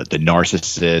 He's the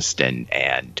narcissist,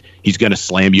 and he's going to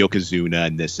slam Yokozuna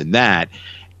and this and that.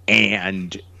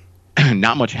 And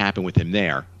not much happened with him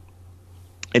there.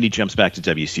 And he jumps back to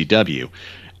WCW.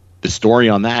 The story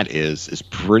on that is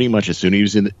pretty much as soon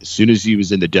as he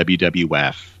was in the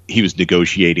WWF, he was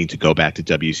negotiating to go back to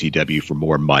WCW for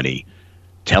more money,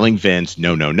 telling Vince,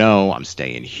 no, I'm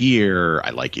staying here.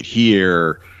 I like it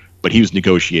here. But he was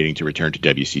negotiating to return to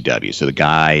WCW. So the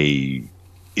guy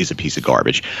is a piece of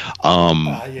garbage.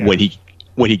 Yeah. When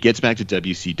he gets back to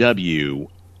WCW,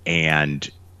 and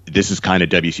this is kind of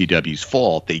WCW's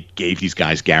fault, they gave these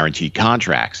guys guaranteed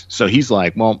contracts. So he's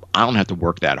like, well, I don't have to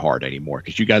work that hard anymore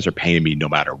because you guys are paying me no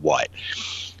matter what.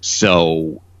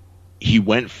 So he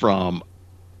went from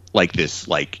like this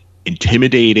like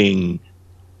intimidating,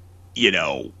 you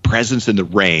know, presence in the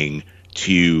ring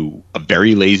to a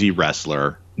very lazy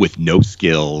wrestler with no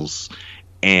skills.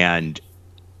 And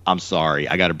I'm sorry,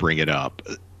 I got to bring it up.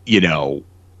 You know,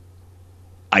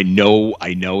 I know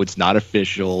it's not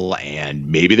official and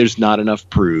maybe there's not enough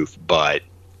proof, but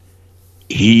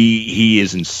he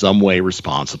is in some way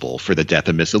responsible for the death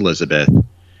of Miss Elizabeth.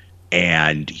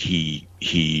 And he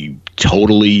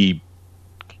totally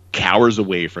cowers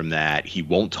away from that. He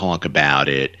won't talk about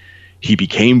it. He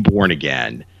became born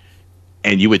again.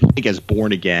 And you would think as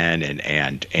born again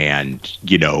and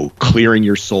you know, clearing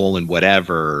your soul and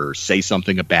whatever, say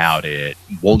something about it,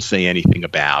 won't say anything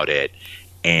about it.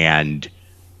 And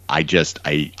I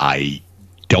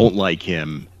don't like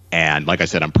him. And like I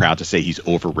said, I'm proud to say he's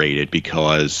overrated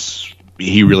because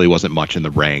he really wasn't much in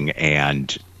the ring.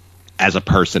 And as a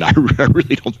person, I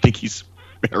really don't think he's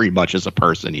very much as a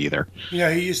person either.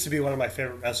 Yeah, he used to be one of my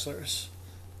favorite wrestlers.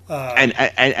 And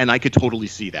I could totally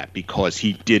see that because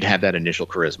he did have that initial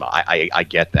charisma. I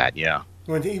get that, yeah.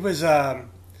 When he was, one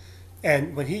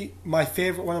of my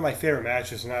favorite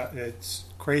matches. Not it's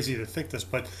crazy to think this,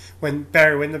 but when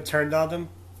Barry Windham turned on him,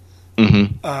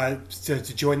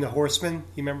 to join the Horsemen.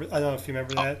 You remember? I don't know if you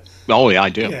remember that. Oh yeah, I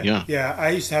do. Yeah. I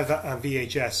used to have that on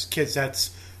VHS. Kids,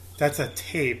 that's a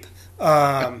tape.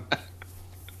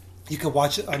 You can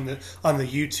watch it on the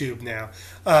YouTube now.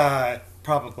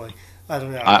 Probably. I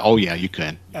don't know. Oh yeah, you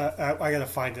can. I gotta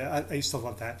find it. I used to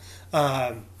love that.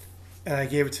 And I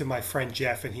gave it to my friend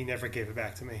Jeff, and he never gave it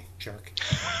back to me. Jerk.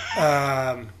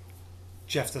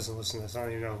 Jeff doesn't listen to this. I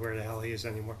don't even know where the hell he is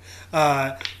anymore.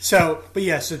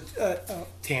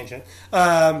 Tangent.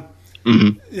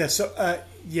 Yeah. So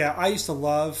I used to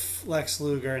love Lex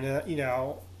Luger, and you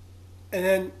know, and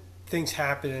then things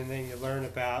happen, and then you learn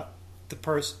about the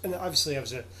person. And obviously, I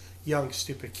was a young,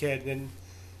 stupid kid, and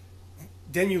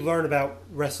then you learn about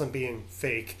wrestling being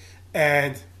fake,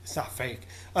 and it's not fake.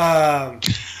 No,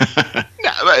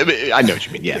 I know what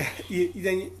you mean. Yeah.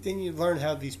 Then you learn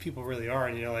how these people really are,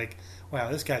 and you're like, wow,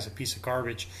 this guy's a piece of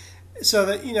garbage. So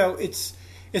that, you know, it's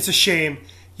a shame.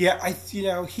 Yeah,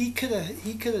 he could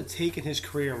have taken his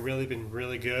career and really been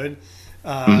really good.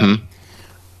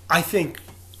 I think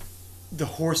the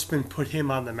Horsemen put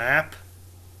him on the map,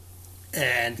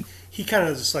 and he kind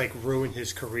of just like ruined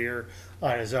his career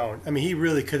on his own. I mean, he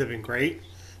really could have been great,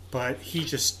 but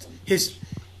his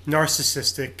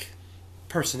narcissistic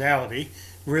personality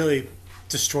really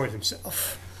destroyed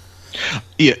himself.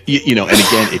 Yeah, you know, and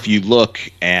again, if you look,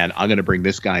 and I'm going to bring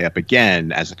this guy up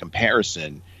again as a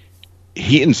comparison,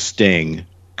 he and Sting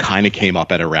kind of came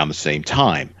up at around the same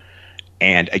time.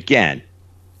 And again,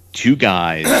 two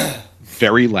guys,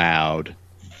 very loud,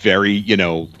 very,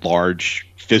 large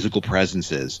physical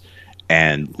presences.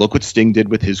 And look what Sting did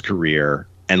with his career,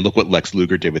 and look what Lex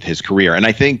Luger did with his career. And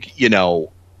I think,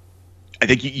 I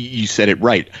think you said it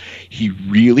right. He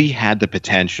really had the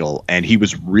potential, and he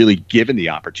was really given the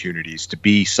opportunities to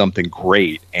be something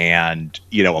great. And,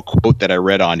 a quote that I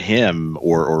read on him,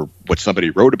 or what somebody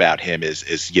wrote about him is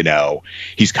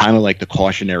he's kind of like the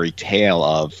cautionary tale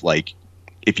of, like,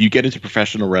 if you get into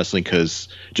professional wrestling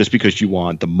just because you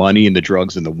want the money and the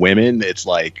drugs and the women, it's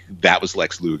like that was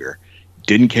Lex Luger.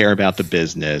 Didn't care about the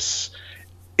business.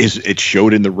 It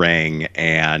showed in the ring,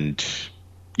 and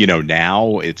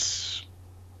now it's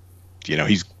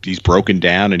he's broken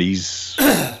down and he's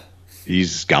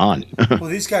gone. Well,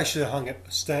 these guys should have hung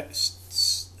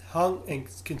and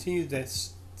continued to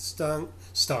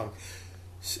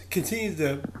continue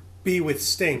to be with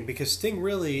Sting, because Sting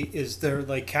really is their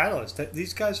catalyst. That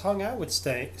these guys hung out with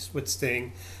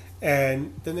Sting,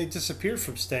 and then they disappeared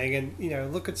from Sting. And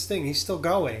look at Sting; he's still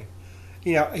going.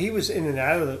 He was in and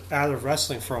out of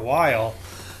wrestling for a while,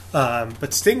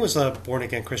 but Sting was a born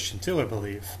again Christian too, I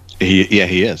believe. He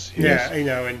is. He is.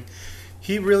 And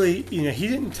he really, he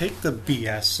didn't take the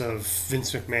BS of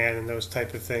Vince McMahon and those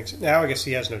type of things. Now I guess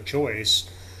he has no choice.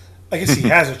 I guess he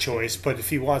has a choice, but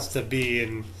if he wants to be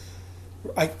in,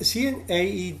 is he in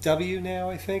AEW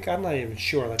now? I think I'm not even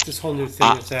sure. Like this whole new thing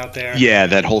that's out there. Yeah,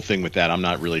 that whole thing with that, I'm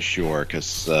not really sure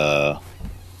because I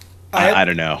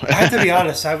don't know. I have to be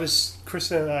honest.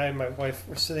 Kristen and I and my wife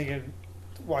were sitting and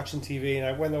watching TV, and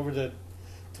I went over to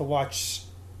watch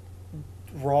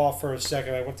Raw for a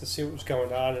second. I went to see what was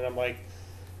going on, and I'm like,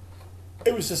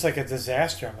 it was just like a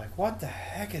disaster. I'm like, what the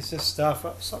heck is this stuff?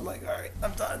 So I'm like, all right,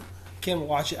 I'm done. Can't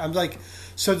watch it. I'm like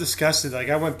so disgusted. Like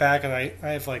I went back and I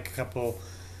have like a couple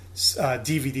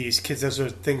DVDs. Kids, those are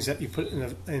things that you put in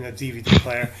a DVD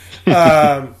player.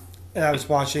 And I was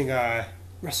watching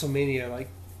WrestleMania like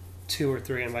 2 or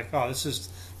 3. I'm like, oh, this is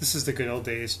the good old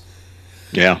days.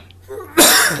 Yeah.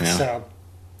 So,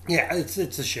 yeah, it's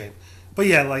a shame. But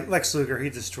yeah, like Lex Luger, he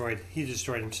destroyed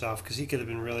himself because he could have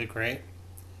been really great.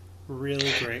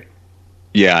 Really great.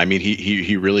 Yeah, I mean,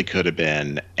 he really could have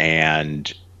been.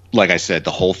 And like I said,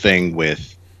 the whole thing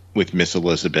with Miss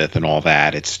Elizabeth and all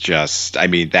that, it's just, I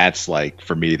mean, that's like,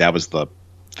 for me, that was the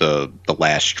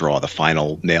last straw, the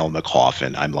final nail in the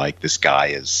coffin. I'm like, this guy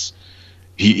is...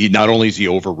 He not only is he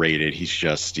overrated, he's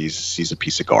a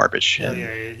piece of garbage.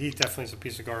 Yeah, he definitely is a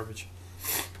piece of garbage.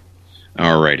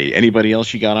 Alrighty. Anybody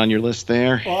else you got on your list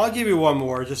there? Well, I'll give you one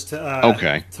more just to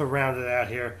round it out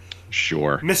here.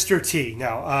 Sure. Mr. T.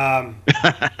 No,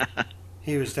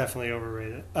 he was definitely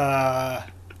overrated.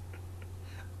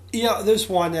 There's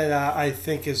one that I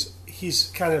think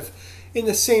he's kind of in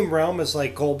the same realm as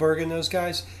like Goldberg and those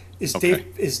guys. Is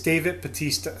David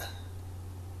Batista?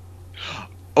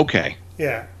 Okay.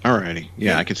 Yeah. Alrighty.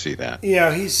 Yeah, I can see that.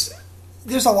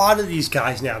 There's a lot of these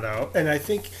guys now, though, and I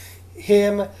think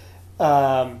him,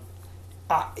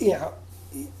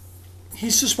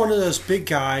 he's just one of those big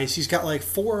guys. He's got like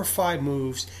 4 or 5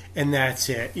 moves, and that's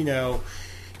it.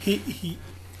 He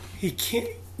can't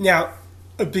now.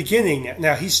 Beginning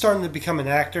now, he's starting to become an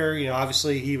actor.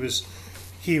 Obviously he was.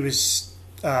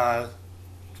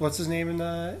 What's his name in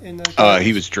the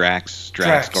he was Drax,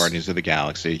 Guardians of the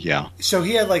Galaxy, yeah. So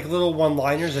he had like little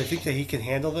one-liners. I think that he can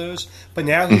handle those. But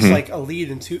now he's like a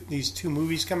lead in these 2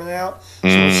 movies coming out. So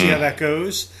we'll see how that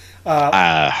goes.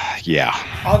 Yeah.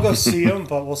 I'll go see him,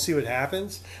 but we'll see what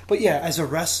happens. But yeah, as a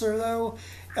wrestler though,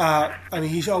 I mean,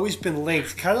 he's always been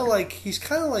linked. He's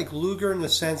kind of like Luger in the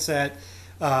sense that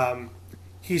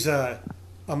he's a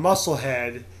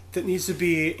musclehead that needs to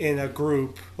be in a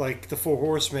group like the 4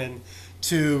 Horsemen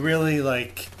to really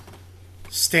like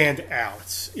stand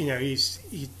out. He has,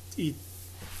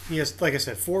 like I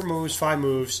said, 4 moves, 5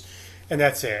 moves, and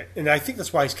that's it. And I think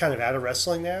that's why he's kind of out of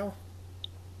wrestling now.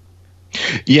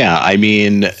 Yeah, I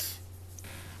mean,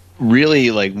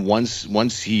 really, like once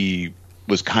he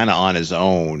was kind of on his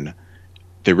own,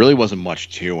 there really wasn't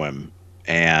much to him.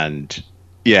 And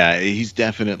yeah, he's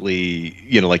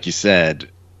definitely, like you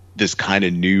said, this kind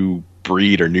of new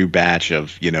breed or new batch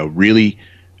of, really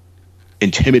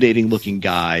intimidating looking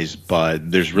guys, but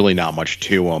there's really not much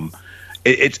to them.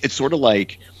 It's sort of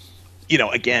like,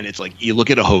 again, it's like you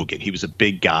look at a Hogan. He was a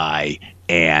big guy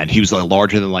and he was a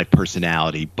larger than life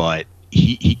personality, but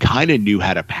he kind of knew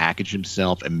how to package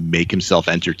himself and make himself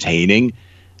entertaining.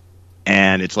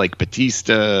 And it's like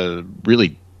Batista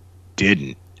really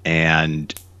didn't.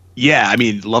 And yeah, I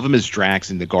mean, love him as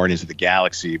Drax in the Guardians of the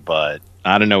Galaxy, but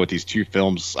I don't know, with these 2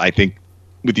 films, I think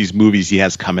with these movies he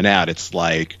has coming out, it's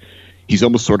like he's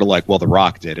almost sort of like, well, The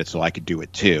Rock did it, so I could do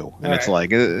it too. And it's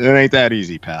like, it ain't that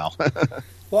easy, pal.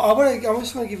 Well, I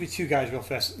just want to give you two guys real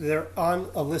fast. They're on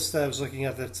a list that I was looking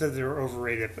at that said they were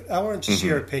overrated, but I want to just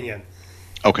hear your opinion.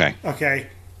 Okay. Okay,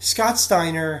 Scott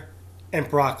Steiner and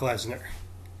Brock Lesnar.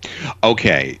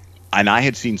 Okay. And I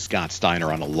had seen Scott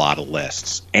Steiner on a lot of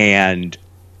lists, and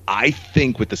I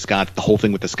think with the whole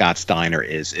thing with the Scott Steiner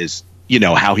is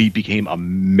how he became a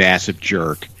massive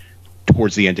jerk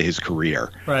towards the end of his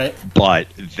career. Right. But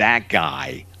that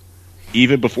guy,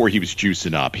 even before he was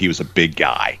juicing up, he was a big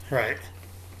guy. Right.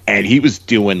 And he was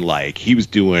doing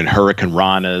Hurricane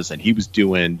Ranas, and he was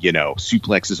doing,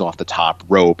 suplexes off the top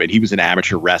rope, and he was an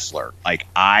amateur wrestler. Like,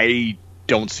 I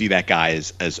don't see that guy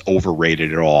as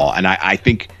overrated at all. And I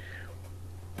think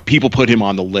people put him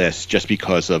on the list just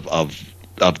because of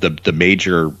the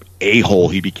major a-hole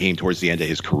he became towards the end of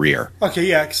his career. Okay,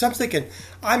 yeah, because I'm thinking,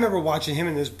 I remember watching him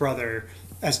and his brother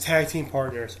as tag team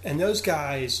partners, and those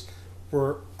guys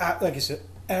were, like I said,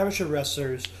 amateur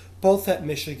wrestlers, both at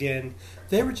Michigan.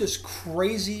 They were just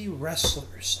crazy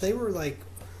wrestlers. They were like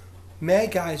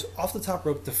mad guys off the top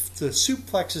rope. The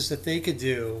suplexes that they could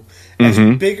do as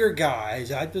bigger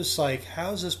guys, I'm just like,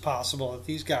 how is this possible that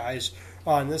these guys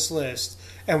are on this list?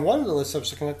 And one of the lists I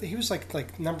was looking at, he was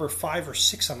like number 5 or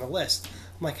 6 on the list.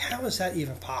 I'm like, how is that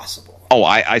even possible? Oh,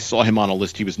 I saw him on a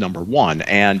list. He was number 1,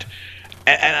 and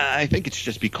I think it's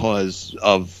just because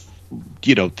of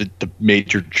the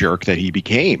major jerk that he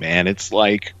became. And it's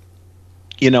like,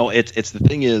 it's the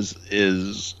thing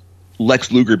is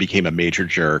Lex Luger became a major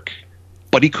jerk,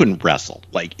 but he couldn't wrestle.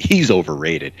 Like, he's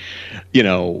overrated.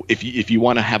 If you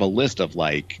want to have a list of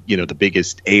the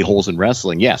biggest a-holes in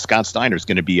wrestling, yeah, Scott Steiner's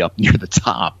going to be up near the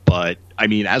top. But I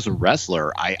mean, as a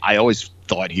wrestler, I always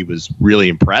thought he was really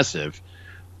impressive.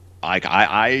 Like,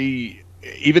 I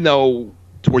even though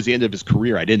towards the end of his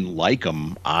career I didn't like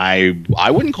him, I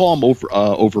wouldn't call him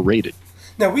overrated.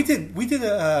 Now we did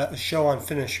a show on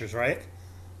finishers, right?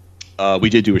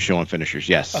 We did do a show on finishers,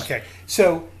 yes. Okay,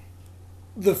 so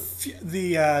the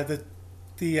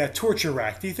torture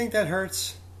rack. Do you think that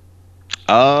hurts?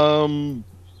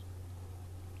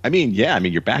 I mean, yeah. I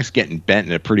mean, your back's getting bent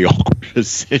in a pretty awkward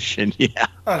position. Yeah.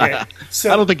 Okay.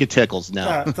 So I don't think it tickles.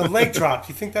 No. The leg drop.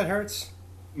 Do you think that hurts?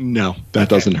 No, that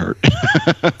doesn't hurt.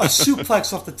 A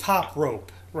suplex off the top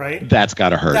rope, right? That's got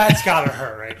to hurt. That's got to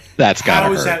hurt, right? That's got to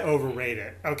hurt. How is that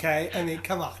overrated? Okay. I mean,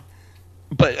 come on.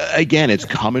 But again, it's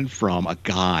coming from a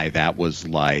guy that was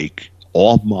like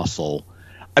all muscle.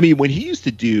 I mean, when he used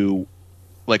to do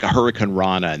like a Hurricane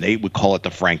Rana, and they would call it the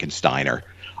Frankensteiner.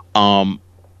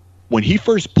 When he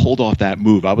first pulled off that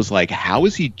move, I was like, how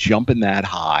is he jumping that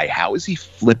high? How is he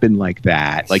flipping like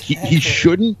that? Like, he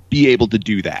shouldn't be able to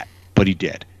do that, but he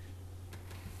did.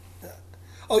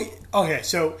 Oh, okay.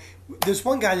 So there's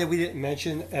one guy that we didn't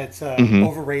mention that's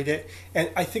overrated, and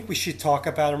I think we should talk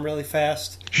about him really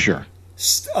fast. Sure.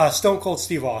 Stone Cold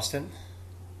Steve Austin.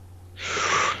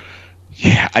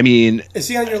 Yeah, I mean, is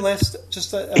he on your list?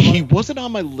 He wasn't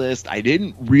on my list. I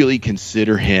didn't really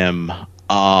consider him.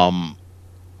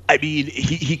 I mean,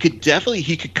 he could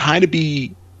kind of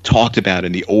be talked about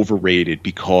in the overrated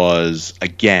because,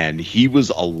 again, he was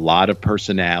a lot of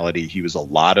personality.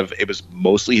 It was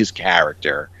mostly his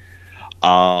character.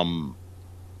 I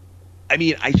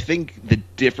mean, I think the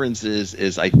difference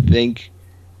is I think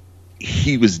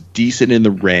he was decent in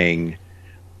the ring.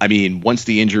 I mean, once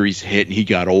the injuries hit and he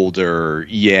got older,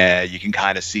 yeah, you can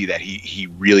kind of see that he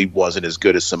really wasn't as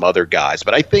good as some other guys.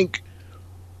 But I think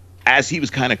as he was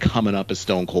kind of coming up as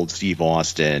Stone Cold Steve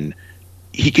Austin,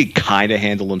 he could kind of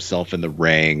handle himself in the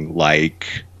ring.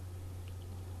 Like,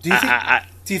 do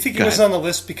you think he was on the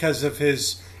list because of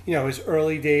his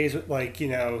early days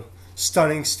with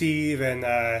Stunning Steve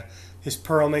and his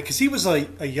Perlman? Because he was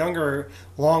a younger,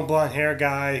 long blonde hair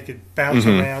guy who could bounce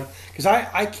around. Because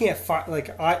I can't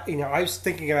find I was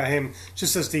thinking about him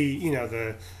just as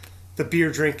the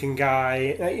beer drinking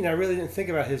guy. I really didn't think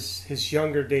about his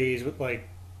younger days with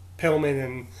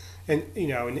Pillman and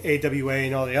AWA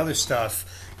and all the other stuff.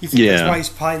 You think that's why he's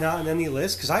probably not on any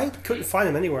list? Because I couldn't find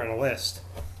him anywhere on a list.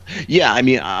 Yeah, I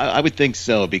mean, I would think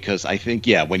so because I think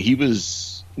when he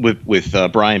was with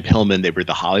Brian Pillman, they were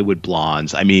the Hollywood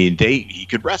Blondes. I mean, he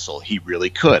could wrestle, he really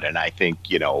could, and I think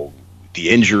the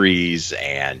injuries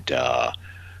and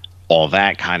all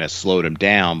that kind of slowed him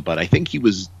down. But I think he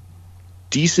was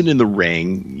decent in the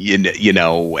ring,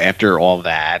 after all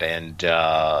that, and.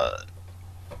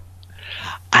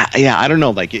 I don't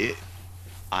know.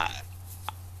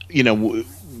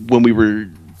 When we were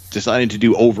deciding to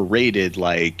do overrated,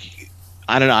 I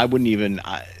don't know. I wouldn't even.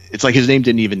 It's like his name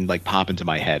didn't even pop into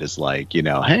my head as hey,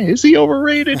 is he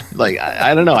overrated?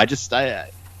 I don't know. I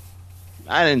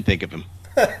didn't think of him.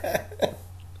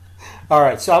 All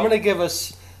right, so I'm going to give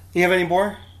us. Do you have any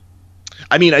more?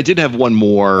 I mean, I did have one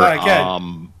more. All right,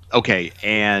 good. Okay,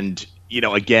 and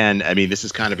again, I mean, this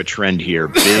is kind of a trend here.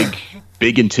 Big,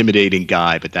 big, intimidating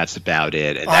guy, but that's about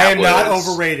it. And I am not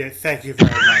overrated. Thank you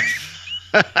very much.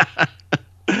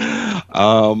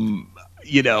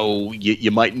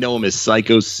 You might know him as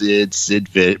Psycho Sid,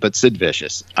 but Sid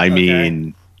Vicious. I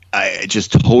mean,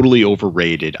 just totally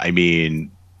overrated. I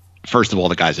mean, first of all,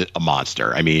 the guy's a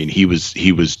monster. I mean, he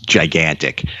was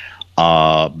gigantic,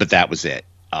 but that was it.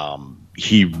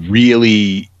 He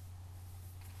really,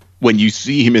 when you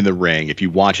see him in the ring, if you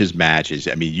watch his matches,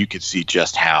 I mean, you could see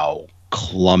just how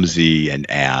clumsy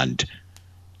and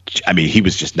I mean, he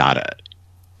was not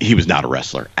a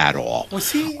wrestler at all.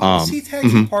 Was he tag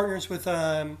team partners with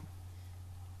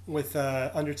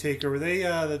Undertaker? Were they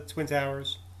the Twin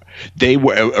Towers? They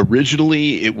were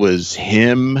originally. It was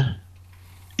him.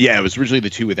 Yeah, it was originally the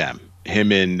two of them.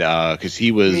 Him and because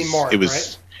he was. Mean Mark, it was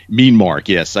right? Mean Mark.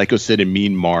 Yeah, Psycho Sid and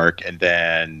Mean Mark, and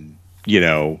then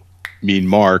Mean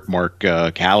Mark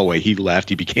Calloway. He left.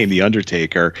 He became the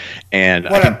Undertaker. And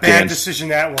what a bad decision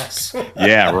that was.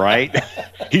 Yeah, right.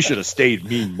 He should have stayed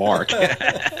Mean Mark. He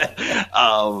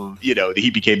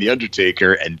became the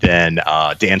Undertaker, and then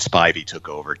Dan Spivey took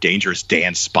over. Dangerous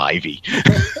Dan Spivey.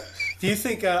 Do you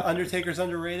think Undertaker's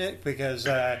underrated? Because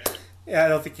I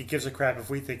don't think he gives a crap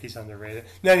if we think he's underrated.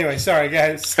 No, anyway, sorry,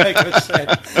 guys.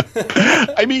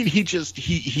 I mean,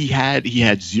 he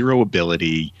had zero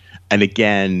ability, and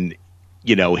again,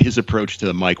 his approach to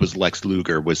the mic was Lex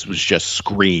Luger, was just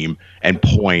scream and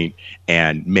point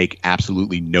and make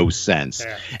absolutely no sense.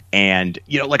 Yeah. And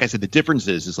like I said, the difference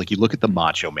is like you look at the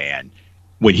Macho Man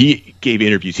when he gave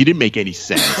interviews, he didn't make any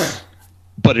sense,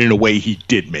 but in a way he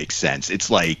did make sense. It's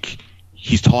like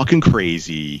he's talking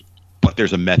crazy, but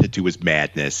there's a method to his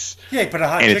madness. Yeah, he put a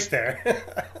hot chick there.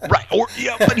 Right.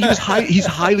 But he's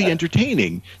highly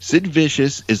entertaining. Sid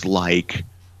Vicious is like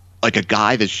a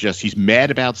guy that's he's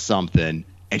mad about something,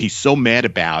 and he's so mad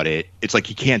about it, it's like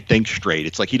he can't think straight.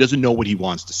 It's like he doesn't know what he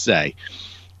wants to say.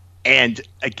 And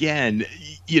again,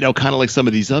 kind of like some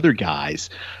of these other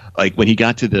guys, like when he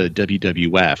got to the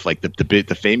WWF, like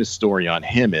the famous story on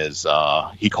him is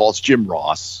he calls Jim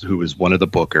Ross, who is one of the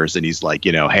bookers, and he's like,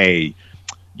 hey,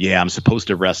 yeah, I'm supposed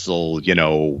to wrestle,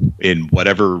 in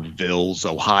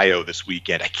whatevervilles, Ohio this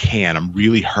weekend. I can't. I'm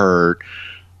really hurt.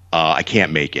 I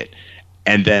can't make it.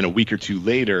 And then a week or two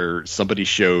later, somebody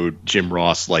showed Jim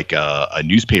Ross like a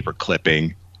newspaper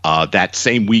clipping. That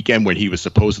same weekend when he was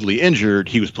supposedly injured,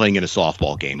 he was playing in a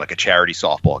softball game, like a charity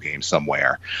softball game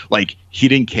somewhere. Like he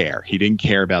didn't care. He didn't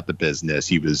care about the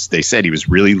business. They said he was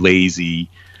really lazy.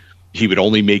 He would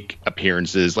only make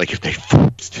appearances like if they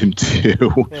forced him to.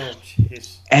 Oh,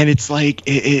 jeez. And it's like,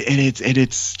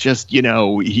 it's just,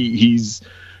 he's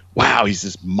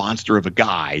this monster of a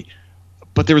guy.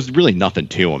 But there was really nothing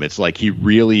to him. It's like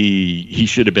he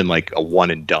should have been like a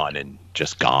one and done and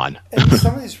just gone. And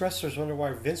some of these wrestlers wonder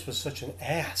why Vince was such an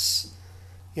ass.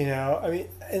 I mean,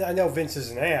 and I know Vince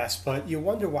is an ass, but you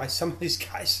wonder why some of these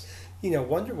guys,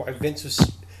 wonder why Vince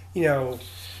was,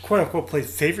 quote unquote, played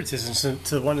favoritism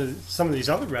to some of these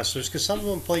other wrestlers, because some of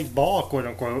them played ball, quote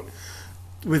unquote,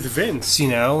 with Vince,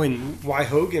 and why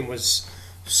Hogan was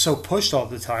so pushed all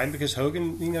the time, because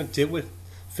Hogan, did what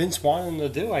Vince wanted him to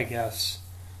do, I guess.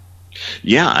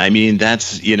 Yeah, I mean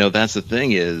that's the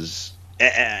thing is,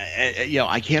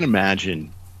 I can't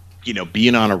imagine,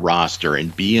 being on a roster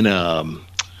and being being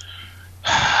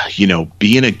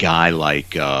a guy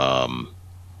like,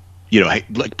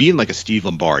 like being like a Steve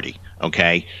Lombardi,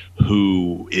 okay,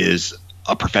 who is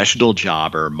a professional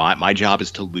jobber. My job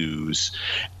is to lose,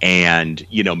 and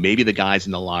maybe the guys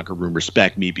in the locker room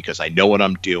respect me because I know what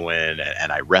I'm doing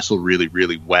and I wrestle really,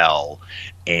 really well,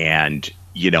 and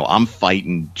I'm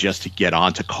fighting just to get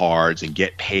onto cards and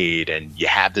get paid, and you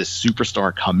have this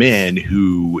superstar come in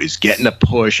who is getting a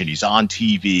push and he's on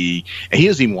TV and he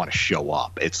doesn't even want to show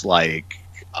up. It's like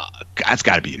that's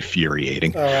got to be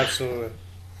infuriating. Oh, absolutely.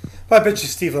 Well, I bet you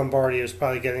Steve Lombardi is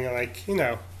probably getting like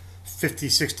 50,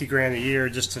 60 grand a year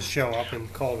just to show up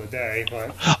and call it a day.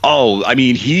 But oh, I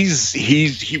mean, he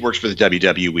works for the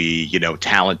WWE,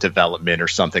 talent development or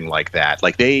something like that.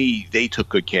 Like they took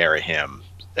good care of him.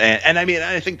 And I mean,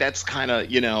 I think that's kind of,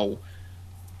 the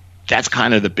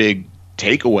big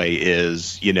takeaway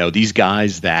is, these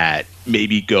guys that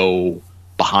maybe go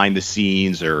behind the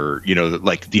scenes or,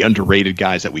 like the underrated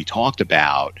guys that we talked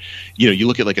about, you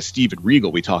look at like a Steven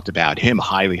Regal, we talked about him,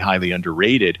 highly, highly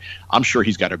underrated. I'm sure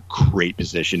he's got a great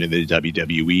position in the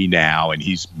WWE now, and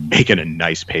he's making a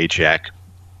nice paycheck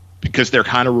because they're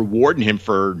kind of rewarding him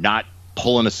for not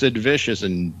pulling a Sid Vicious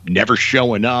and never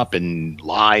showing up and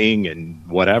lying and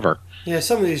whatever. Yeah,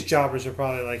 some of these jobbers are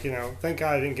probably like, thank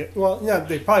God I didn't get. Well,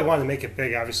 they probably wanted to make it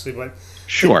big, obviously, but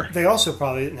sure, they also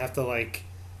probably didn't have to like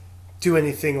do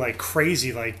anything like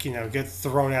crazy, like get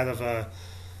thrown out of a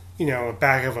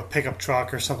back of a pickup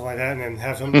truck or something like that, and then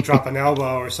have them drop an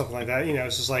elbow or something like that.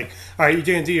 It's just like, all right, you're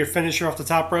gonna do your finisher off the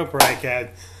top rope, right,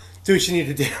 Cad? Do what you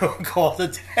need to do. Call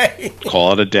it a day.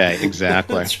 Call it a day.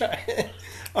 Exactly. That's right.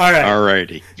 All right.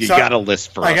 Alrighty. You got a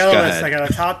list for us. Go ahead.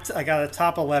 I got a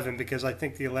top 11 because I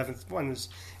think the 11th one is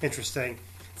interesting.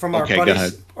 From our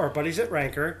buddies at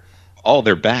Ranker. Oh,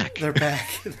 they're back. They're back.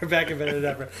 They're back a better than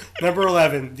ever. Number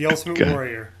 11, The Ultimate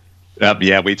Warrior.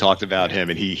 Yeah, we talked about him,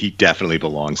 and he definitely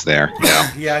belongs there.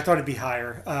 Yeah. Yeah, I thought it'd be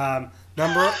higher.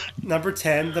 Number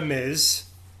 10, The Miz.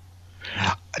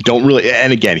 I don't really,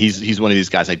 and again, he's one of these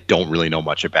guys I don't really know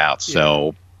much about,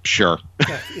 so sure.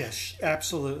 Yes,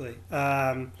 absolutely.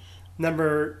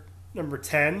 Number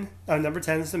 10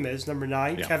 is The Miz. Number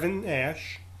 9, Kevin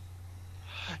Nash.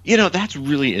 That's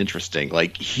really interesting.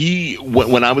 Like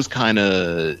when I was kind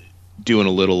of doing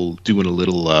a little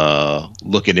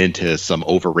looking into some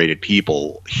overrated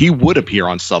people, he would appear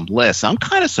on some lists. I'm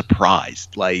kind of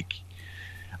surprised. Like,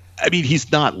 I mean,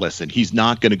 he's not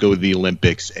going to go to the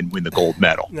Olympics and win the gold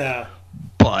medal. No.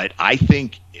 But I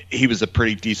think he was a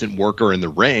pretty decent worker in the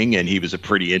ring, and he was a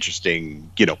pretty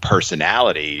interesting,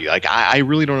 personality. Like, I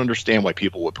really don't understand why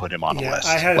people would put him on a list.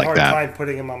 I had like a hard that. time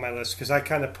putting him on my list because I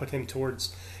kind of put him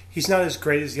towards. He's not as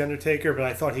great as the Undertaker, but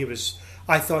I thought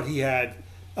he had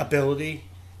ability.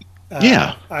 So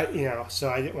I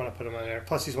didn't want to put him on there.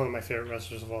 Plus, he's one of my favorite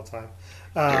wrestlers of all time.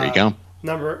 There you go.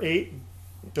 Number 8,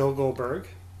 Bill Goldberg.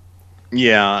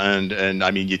 Yeah, and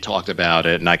I mean, you talked about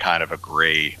it, and I kind of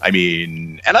agree. I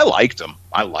mean, and I liked him,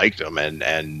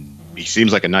 and he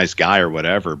seems like a nice guy or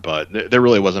whatever, but there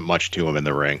really wasn't much to him in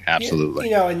the ring.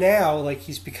 Absolutely. And now, like,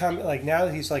 he's become, like, now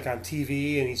that he's, like, on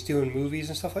TV and he's doing movies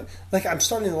and stuff like I'm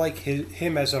starting to like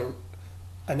him as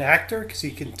an actor because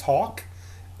he can talk.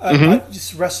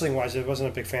 Just wrestling-wise, I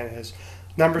wasn't a big fan of his.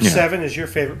 Number 7 is your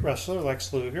favorite wrestler,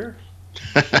 Lex Luger.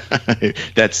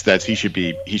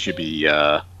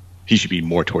 He should be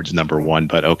more towards number 1,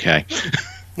 but okay.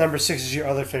 Number 6 is your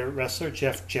other favorite wrestler,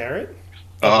 Jeff Jarrett.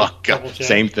 Oh, God,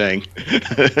 same thing.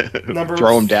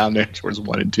 Throw him down there towards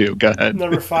 1 and 2. Go ahead.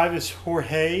 Number 5 is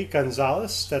Jorge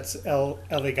Gonzalez. That's El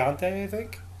Elegante, I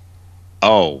think.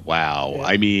 Oh, wow. Yeah.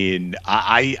 I mean,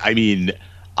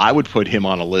 I would put him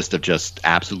on a list of just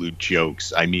absolute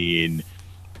jokes. I mean,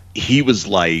 he was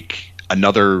like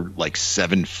another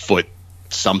 7-foot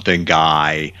something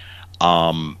guy.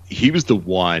 He was the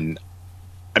one.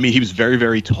 I mean, he was very,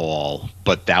 very tall,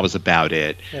 but that was about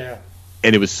it. Yeah.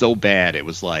 And it was so bad. It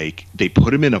was like they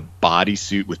put him in a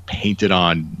bodysuit with painted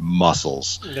on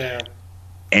muscles. Yeah.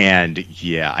 And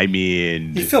I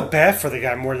mean, you feel bad for the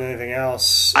guy more than anything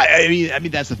else. I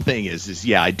mean, that's the thing is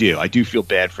I do feel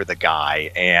bad for the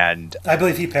guy, and I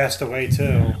believe he passed away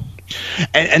too.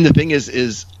 And the thing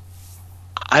is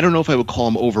I don't know if I would call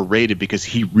him overrated because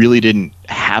he really didn't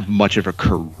have much of a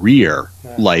career.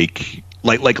 No. Like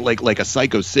a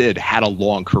Psycho Sid had a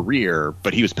long career,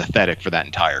 but he was pathetic for that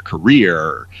entire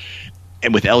career.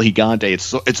 And with El Gigante,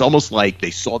 it's almost like they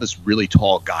saw this really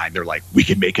tall guy and they're like, we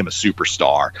can make him a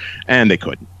superstar, and they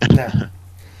couldn't. Nah.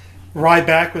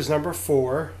 Ryback was number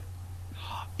 4.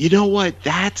 You know what?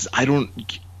 I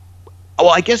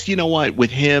guess you know what? With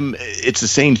him, it's the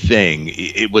same thing.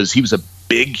 He was a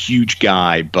big, huge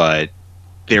guy, but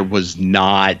there was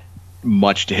not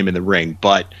much to him in the ring.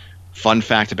 But fun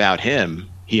fact about him,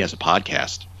 he has a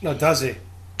podcast. No, does he?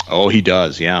 Oh, he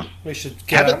does, yeah. We should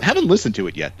haven't listened to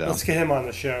it yet, though. Let's get him on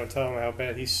the show and tell him how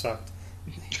bad he sucked.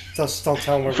 Just don't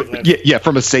tell him where we live. Yeah,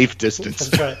 from a safe distance.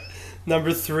 That's right.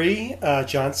 Number 3,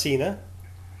 John Cena.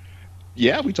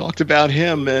 Yeah, we talked about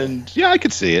him, and yeah, I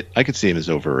could see it. I could see him as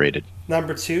overrated.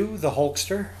 Number 2, the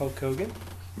Hulkster, Hulk Hogan.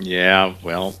 Yeah,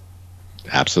 well,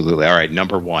 absolutely. All right,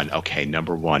 number 1. Okay,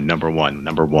 number one. Who do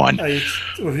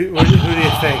you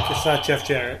think? It's not Jeff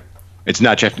Jarrett. It's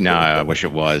not Jeff. No, I wish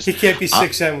it was. He can't be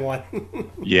 6'1".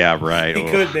 Yeah, right. He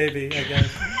could maybe, I guess.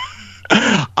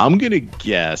 I'm gonna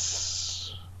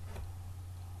guess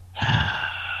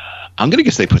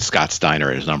they put Scott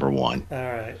Steiner as number 1. All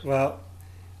right. Well,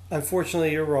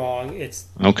 unfortunately, you're wrong. It's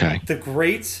okay. The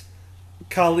Great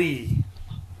Khali.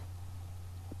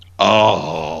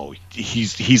 Oh,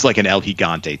 he's like an El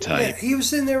Gigante type. Yeah, he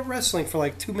was in there wrestling for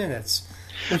like 2 minutes.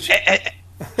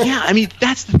 Yeah, I mean,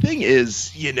 that's the thing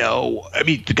is, I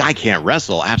mean, the guy can't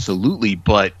wrestle, absolutely,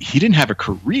 but he didn't have a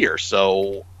career,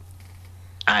 so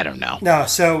I don't know. No,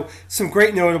 so some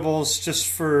great notables just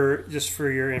for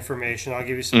your information. I'll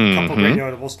give you some couple great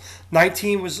notables.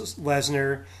 19 was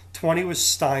Lesnar, 20 was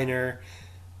Steiner.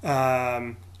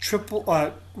 Roman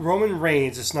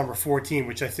Reigns is number 14,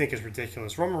 which I think is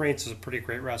ridiculous. Roman Reigns is a pretty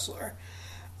great wrestler.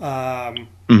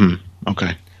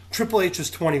 Okay. Triple H is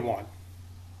 21.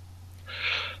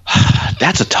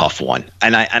 That's a tough one,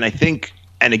 and I think,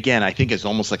 and again, I think it's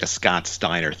almost like a Scott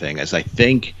Steiner thing, as I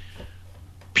think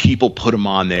people put him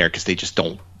on there because they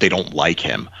don't like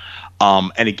him,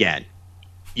 and again,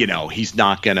 he's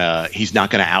not gonna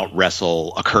out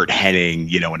wrestle a Kurt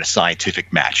Hennig, in a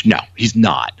scientific match. No, he's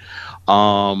not.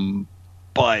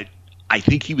 But I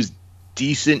think he was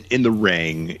decent in the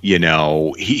ring.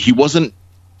 He wasn't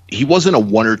a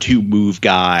one or two move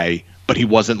guy, but he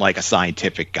wasn't like a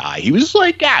scientific guy. He was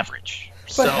like average.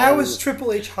 But how is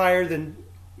Triple H higher than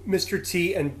Mr.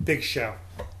 T and Big Show?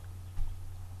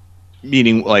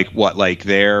 Meaning, like what? Like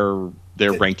they're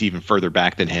ranked even further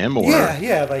back than him, or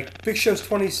yeah. Like Big Show's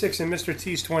 26 and Mr.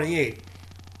 T's 28.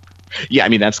 Yeah, I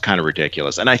mean that's kind of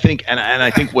ridiculous, and I think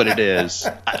what it is,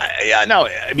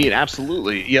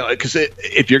 absolutely, because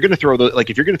if you're going to throw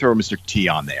Mr. T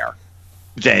on there,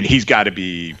 then he's got to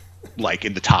be like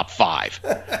in the top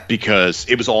 5 because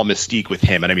it was all mystique with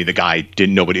him, and I mean the guy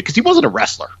didn't know because he wasn't a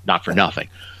wrestler, not for nothing.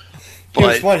 But he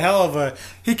was one hell of a.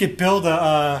 He could build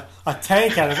a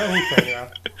tank out of anything.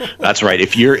 That's right.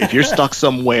 If you're stuck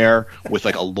somewhere with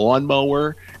like a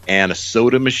lawnmower and a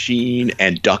soda machine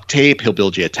and duct tape, he'll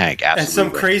build you a tank. Absolutely. And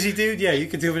some crazy dude, yeah, you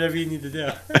can do whatever you need to do.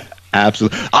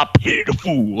 Absolutely. I pity the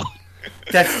fool.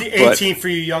 That's the 18 for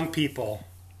you young people.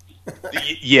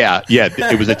 Yeah.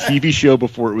 It was a TV show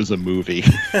before it was a movie.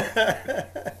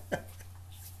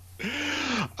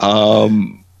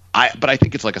 But I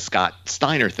think it's like a Scott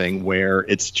Steiner thing where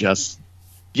it's just,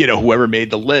 whoever made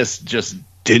the list just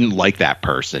didn't like that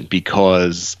person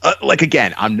because,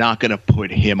 again, I'm not going to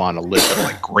put him on a list of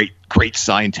like great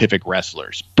scientific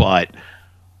wrestlers, but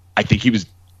I think he was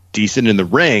decent in the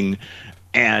ring.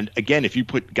 And again, if you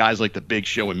put guys like the Big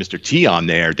Show and Mr. T on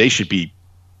there, they should be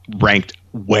ranked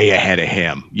way ahead of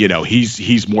him.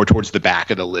 He's more towards the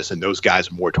back of the list, and those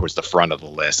guys are more towards the front of the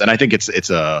list. And I think it's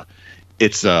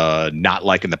not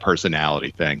liking the personality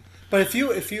thing. But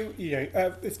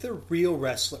if they're real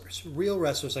wrestlers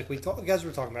like guys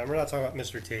we're talking about, we're not talking about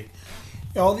Mr. T.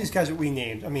 All these guys that we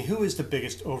named. I mean, who is the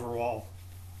biggest overall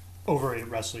overrated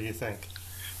wrestler? You think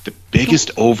the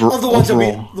biggest the ones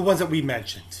that we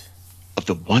mentioned. Of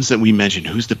the ones that we mentioned,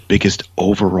 who's the biggest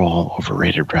overall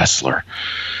overrated wrestler?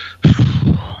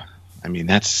 I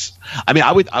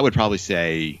would probably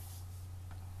say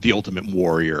the Ultimate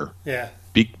Warrior. Yeah.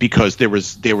 Because there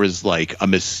was like a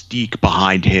mystique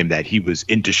behind him that he was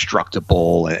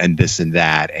indestructible and this and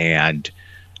that, and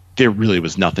there really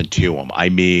was nothing to him. I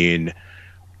mean,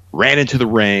 ran into the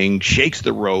ring, shakes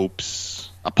the ropes,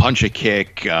 a punch, a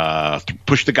kick,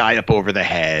 push the guy up over the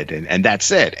head, and that's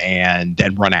it, and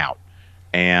then run out.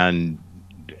 And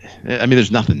I mean, there's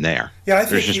nothing there. Yeah, I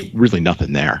think there's really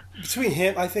nothing there. Between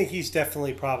him, I think he's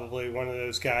definitely probably one of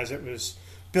those guys that was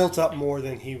built up more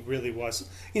than he really was.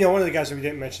 One of the guys that we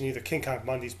didn't mention either, King Kong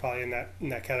Bundy's probably in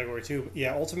that category too. But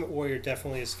yeah, Ultimate Warrior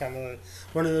definitely is kind of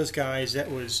one of those guys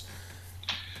that was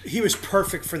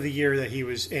perfect for the year that he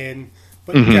was in,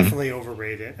 but definitely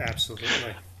overrated. Absolutely.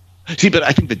 See, but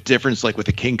I think the difference, like with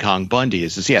the King Kong Bundy,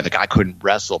 is the guy couldn't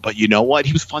wrestle, but you know what?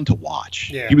 He was fun to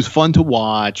watch. Yeah. He was fun to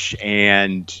watch,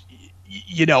 and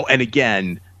and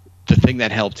again, the thing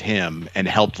that helped him and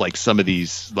helped like some of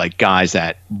these like guys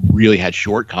that really had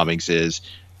shortcomings is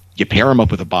you pair him up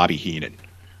with a Bobby Heenan,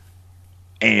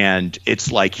 and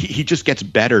it's like he just gets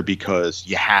better because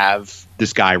you have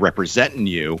this guy representing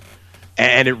you,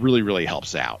 and it really, really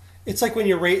helps out. It's like when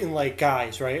you're rating like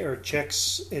guys, right, or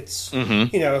chicks. It's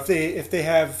if they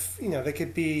have they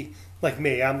could be like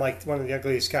me. I'm like one of the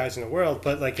ugliest guys in the world,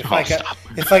 but like if I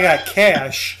got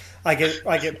cash, I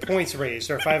get points raised,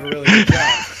 or if I have a really good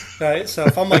job, right? So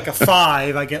if I'm like a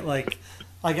 5, I get like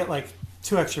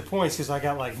 2 extra points because I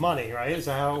got like money, right? Is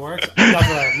that how it works? Not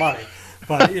that I have money,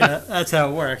 but that's how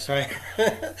it works, right?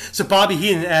 So Bobby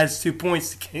Heenan adds 2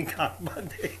 points to King Kong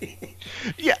Bundy.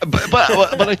 Yeah, but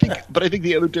I think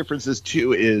the other difference is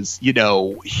too is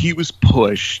he was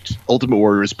pushed. Ultimate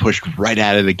Warrior was pushed right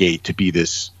out of the gate to be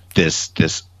this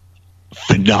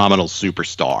phenomenal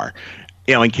superstar.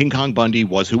 And King Kong Bundy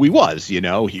was who he was.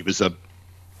 He was a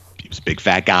big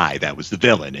fat guy that was the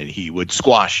villain, and he would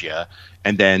squash you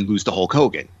and then lose to Hulk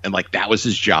Hogan, and like that was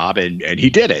his job, and he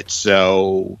did it.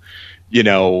 So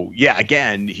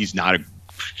again, he's not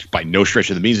by no stretch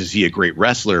of the means is he a great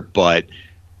wrestler, but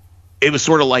it was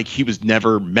sort of like he was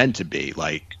never meant to be.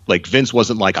 Like Like Vince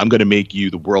wasn't like, I'm going to make you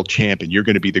the world champ and you're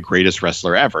going to be the greatest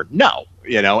wrestler ever. No,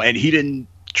 and he didn't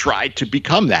try to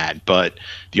become that. But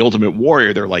the Ultimate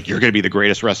Warrior, they're like, you're going to be the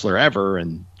greatest wrestler ever,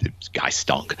 and this guy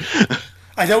stunk.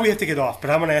 I know we have to get off, but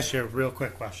I'm going to ask you a real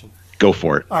quick question. Go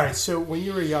for it. All right, so when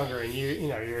you were younger and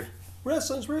you're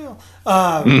wrestling's real,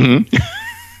 Mm-hmm.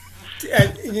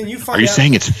 and then you find out. Are you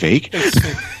saying it's fake?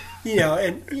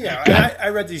 I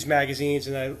read these magazines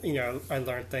and I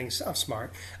learned things. I'm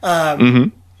smart.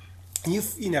 Mm-hmm.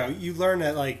 You learn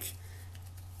that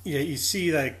you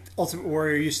see like Ultimate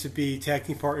Warrior used to be tag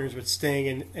team partners with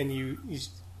Sting, and you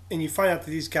find out that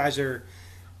these guys are,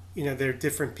 they're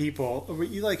different people. Were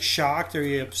you like shocked? Or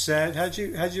you upset? How'd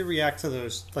you react to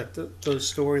those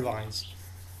those storylines?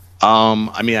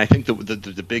 I mean, I think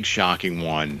the big shocking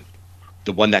one,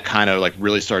 the one that kind of like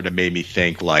really started to make me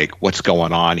think like what's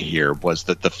going on here, was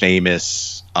that the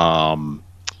famous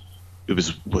it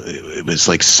was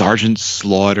like Sergeant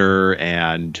Slaughter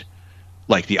and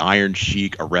like the Iron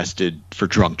Sheik arrested for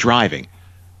drunk driving.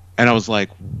 And I was like,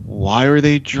 why are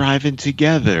they driving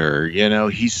together?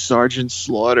 He's Sergeant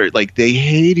Slaughter. Like, they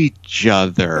hate each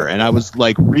other. And I was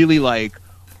like, really like,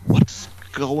 what's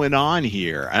going on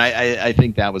here? And I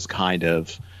think that was kind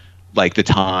of like the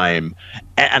time.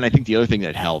 And I think the other thing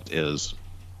that helped is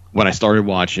when I started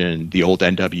watching the old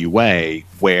NWA,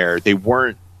 where they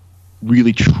weren't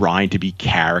really trying to be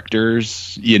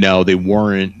characters.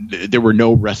 There were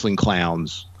no wrestling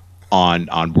clowns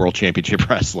on World Championship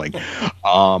Wrestling.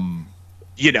 And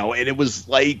it was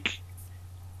like,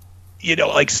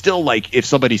 still like if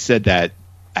somebody said that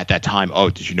at that time, oh,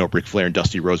 did you know Ric Flair and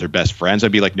Dusty Rhodes are best friends?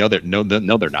 I'd be like, no, they're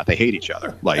not. They hate each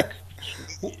other. Like,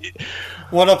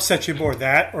 what upset you more,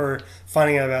 that or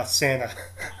finding out about Santa?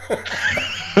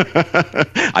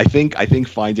 I think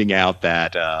finding out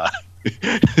that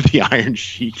the Iron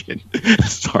Sheik and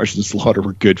Sergeant Slaughter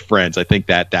were good friends. I think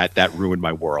that ruined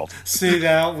my world. See,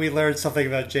 now we learned something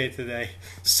about Jay today.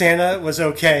 Santa was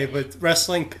okay, but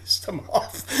wrestling pissed him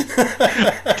off.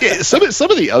 Yeah, some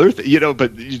of the other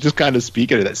but you just kind of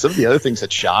speaking of that, some of the other things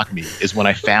that shocked me is when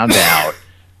I found out,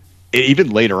 even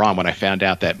later on, when I found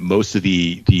out that most of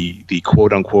the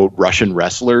quote unquote Russian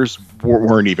wrestlers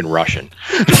weren't even Russian.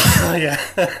 Oh,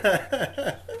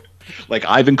 yeah. Like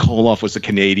Ivan Koloff was a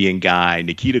Canadian guy.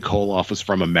 Nikita Koloff was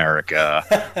from America.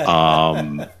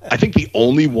 I think the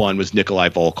only one was Nikolai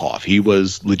Volkov. He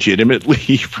was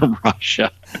legitimately from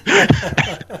Russia.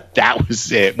 That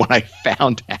was it. When I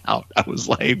found out, I was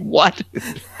like, what?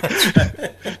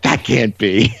 That can't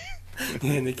be.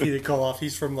 Yeah, Nikita Koloff,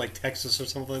 he's from like Texas or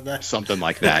something like that. Something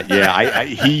like that. Yeah,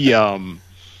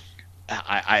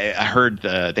 I heard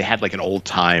they had like an old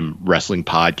time wrestling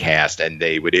podcast, and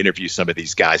they would interview some of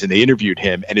these guys, and they interviewed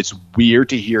him, and it's weird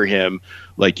to hear him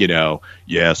like,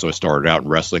 yeah, so I started out in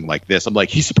wrestling like this. I'm like,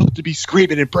 he's supposed to be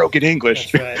screaming in broken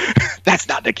English. That's right. That's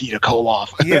not Nikita Koloff.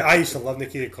 Yeah, I used to love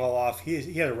Nikita Koloff.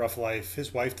 He had a rough life.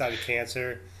 His wife died of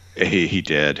cancer. He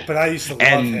did. But I used to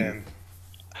love him.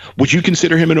 Would you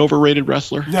consider him an overrated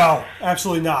wrestler? No,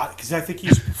 absolutely not. Because I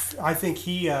think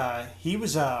he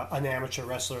was an amateur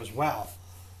wrestler as well.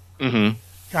 Mm-hmm.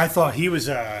 I thought he was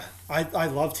I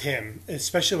loved him,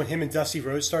 especially when him and Dusty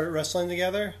Rhodes started wrestling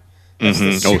together.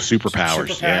 Mm-hmm.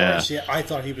 Superpowers. Yeah, I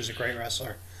thought he was a great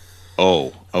wrestler.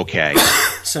 Oh, okay.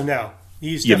 So no,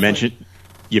 he's you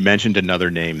mentioned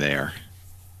another name there,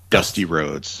 Dusty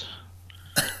Rhodes.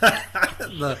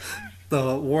 the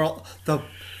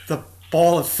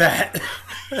ball of fat.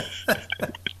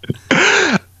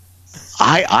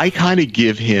 I kind of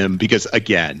give him, because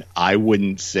again, I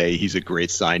wouldn't say he's a great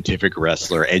scientific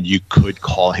wrestler, and you could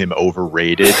call him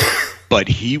overrated, but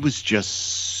he was just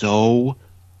so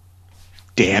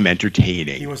damn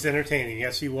entertaining. He was entertaining.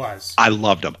 Yes, he was. I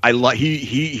loved him.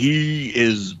 He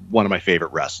is one of my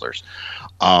favorite wrestlers.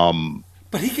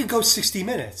 But he could go 60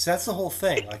 minutes. That's the whole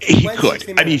thing. Like, he could.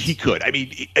 I mean, he could. I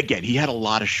mean, again, he had a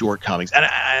lot of shortcomings, and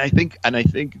I think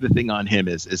the thing on him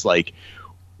is like,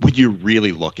 when you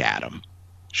really look at him,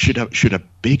 should a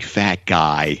big fat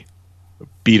guy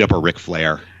beat up a Ric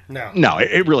Flair? No,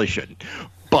 it really shouldn't.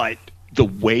 But the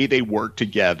way they worked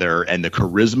together and the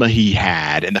charisma he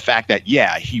had, and the fact that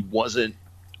he wasn't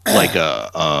like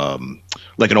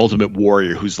like an Ultimate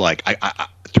Warrior who's like, I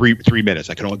 3 minutes.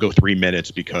 I can only go 3 minutes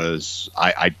because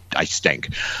I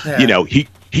stink. Yeah.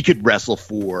 He could wrestle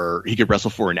for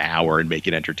an hour and make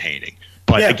it entertaining.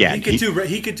 But again,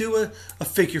 he could do a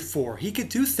figure four. He could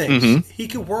do things. Mm-hmm. He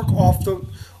could work off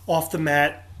the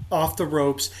mat, off the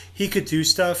ropes. He could do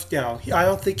stuff. I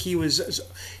don't think he was.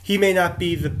 He may not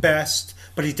be the best,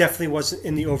 but he definitely wasn't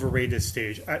in the overrated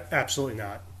stage. Absolutely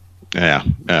not. Yeah.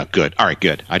 Good. All right.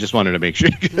 Good. I just wanted to make sure.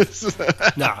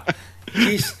 Nah.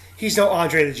 He's no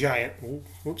Andre the Giant.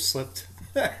 Oops, slipped.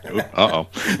 Uh-oh.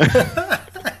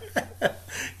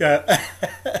 Yeah.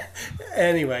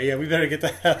 Anyway, yeah, we better get the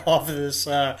hell off of this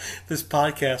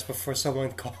podcast before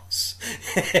someone calls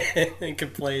and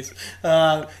complains.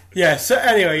 Yeah. So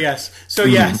anyway, yes. So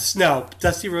yes, no,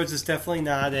 Dusty Rhodes is definitely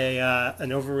not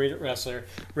an overrated wrestler.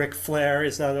 Ric Flair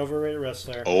is not an overrated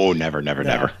wrestler. Oh, never.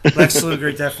 Lex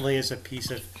Luger definitely is a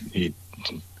piece of.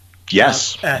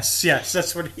 Yes. Yes,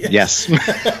 that's what he is. Yes.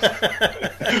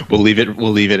 We'll leave it at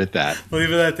that. We'll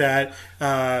leave it at that.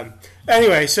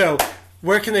 Anyway, so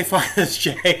where can they find us,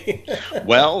 Jay?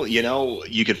 Well,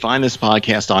 you can find this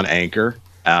podcast on Anchor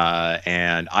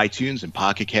and iTunes and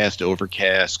Pocket Cast,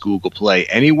 Overcast, Google Play.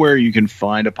 Anywhere you can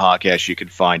find a podcast, you can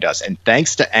find us. And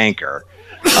thanks to Anchor,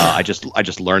 I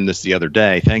just learned this the other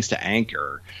day. Thanks to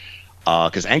Anchor,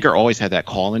 because Anchor always had that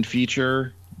call-in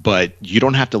feature, but you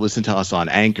don't have to listen to us on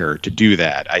Anchor to do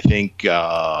that. I think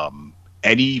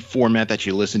any format that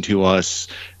you listen to us,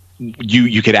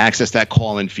 you could access that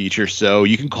call-in feature, so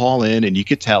you can call in and you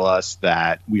could tell us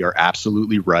that we are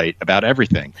absolutely right about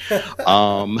everything. Even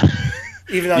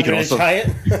on the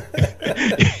Giant.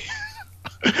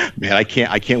 Man, I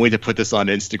can't wait to put this on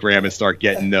Instagram and start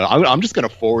getting. I'm just going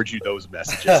to forward you those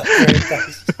messages.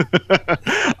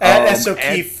 At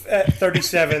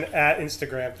SOKeef37 at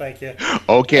Instagram. Thank you.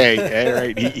 Okay, all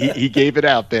right. He gave it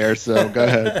out there, so go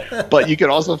ahead. But you can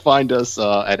also find us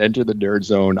at Enter the Nerd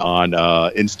Zone on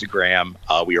Instagram.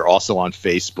 We are also on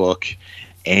Facebook.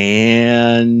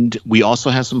 And we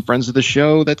also have some friends of the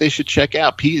show that they should check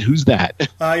out. Pete, who's that?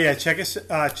 Yeah, check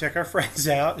our friends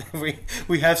out.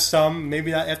 We have some, maybe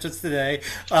not after today.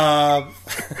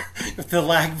 The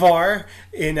Lag Bar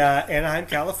in Anaheim,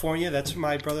 California. That's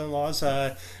my brother-in-law's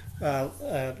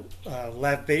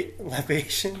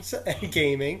Libations and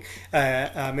Gaming.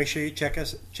 Make sure you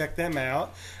check them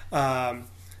out.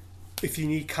 If you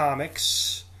need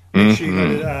comics, make sure you go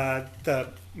to the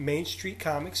Main Street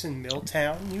Comics in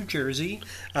Milltown, New Jersey.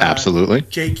 Absolutely.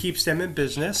 Jay keeps them in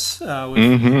business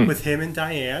with him and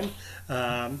Diane.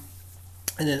 And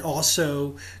then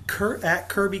also at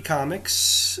Kirby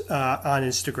Comics on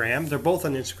Instagram. They're both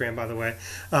on Instagram, by the way.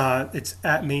 It's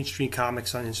at Main Street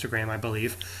Comics on Instagram, I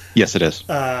believe. Yes, it is.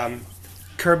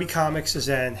 Kirby Comics is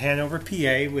in Hanover,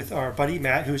 PA, with our buddy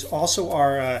Matt, who's also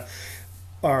our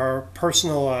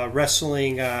personal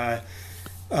wrestling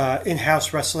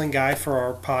in-house wrestling guy for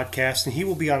our podcast, and he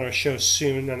will be on our show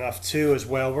soon enough too as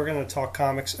well. We're going to talk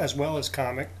comics as well as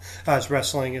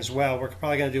wrestling as well. We're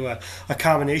probably going to do a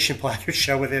combination platter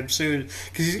show with him soon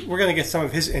because we're going to get some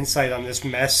of his insight on this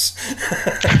mess.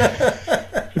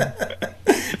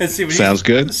 And see what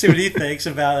good. See what he thinks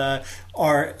about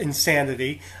our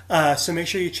insanity. So make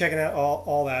sure you're checking out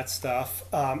all that stuff.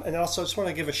 And also, I just want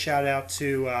to give a shout out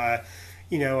to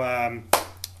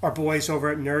our boys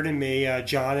over at Nerd and Me,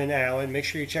 John and Alan. Make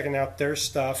sure you're checking out their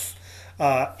stuff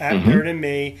at Nerd and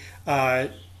Me.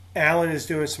 Alan is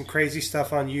doing some crazy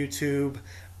stuff on YouTube.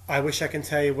 I wish I can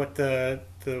tell you what the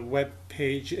web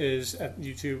page is at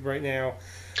YouTube right now.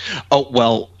 Oh,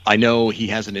 well, I know he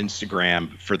has an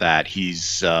Instagram for that.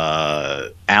 He's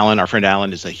Alan, our friend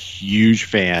Alan, is a huge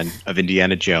fan of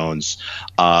Indiana Jones.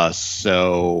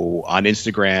 So on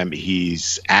Instagram,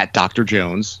 he's at Dr.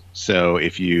 Jones. So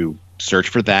if you search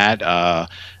for that,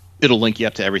 it'll link you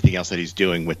up to everything else that he's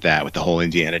doing with the whole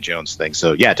Indiana Jones thing.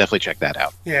 So yeah, definitely check that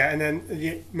out. Yeah, and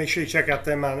then make sure you check out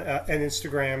them on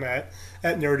Instagram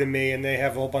at Nerd and Me, and they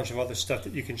have a whole bunch of other stuff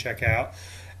that you can check out.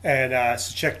 And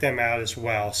so check them out as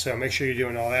well. So make sure you're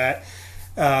doing all that.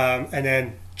 And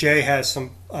then Jay has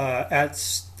some at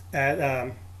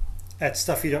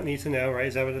Stuff You Don't Need to Know, right?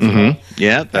 Is that what it's called?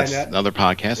 Yeah, that's another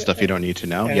podcast, Stuff You Don't Need to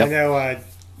Know. And I know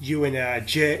you and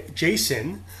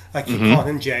Jason, I keep calling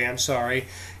him Jay, I'm sorry.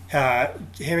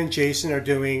 Him and Jason are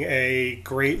doing a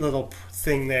great little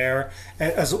thing there,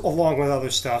 and along with other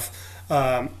stuff.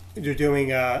 They're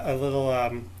doing a little,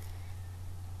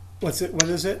 what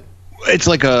is it? It's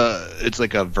like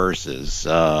a versus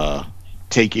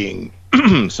taking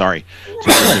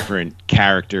different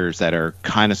characters that are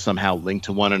kind of somehow linked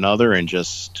to one another and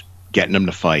just getting them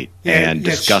to fight and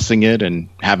discussing it and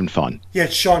having fun. Yeah,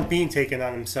 it's Sean Bean taking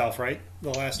on himself, right?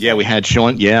 The last time. We had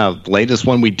Sean. Yeah, latest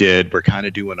one we did, we're kind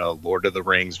of doing a Lord of the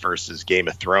Rings versus Game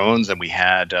of Thrones, and we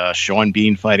had Sean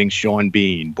Bean fighting Sean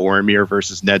Bean, Boromir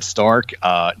versus Ned Stark.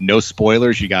 No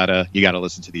spoilers. You gotta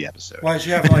listen to the episode. Why did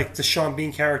you have like the Sean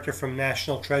Bean character from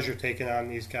National Treasure taking on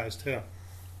these guys too?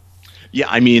 Yeah,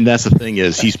 I mean that's the thing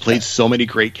is he's played so many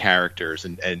great characters,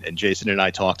 and Jason and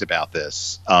I talked about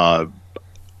this.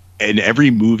 In every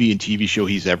movie and TV show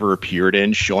he's ever appeared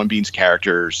in, Sean Bean's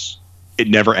characters it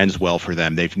never ends well for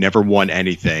them. They've never won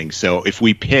anything. So if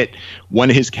we pit one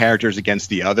of his characters against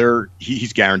the other,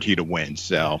 he's guaranteed to win.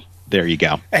 So there you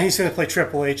go. And he's going to play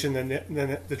Triple H in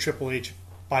the Triple H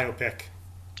biopic.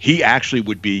 He actually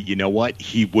would be, you know what?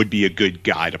 He would be a good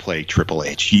guy to play Triple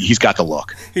H. He's got the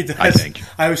look. He does. I think.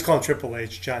 I always call him Triple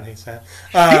H. John hates that.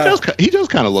 He does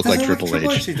kind of look like Triple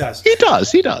H. He does.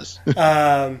 He does.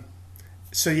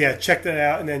 So yeah, check that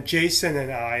out. And then Jason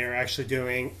and I are actually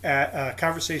doing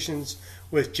conversations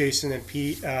with Jason and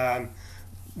Pete.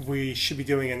 We should be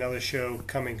doing another show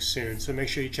coming soon. So make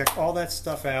sure you check all that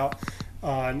stuff out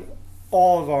on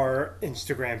all of our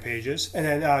Instagram pages. And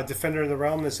then Defender of the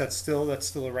Realm, that's still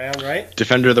around, right?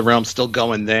 Defender of the Realm still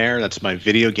going there. That's my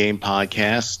video game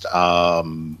podcast.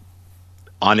 On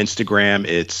Instagram,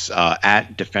 it's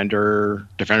at Defender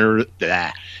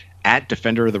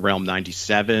of the Realm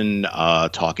 97,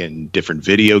 talking different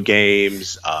video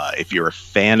games. If you're a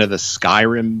fan of the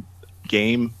Skyrim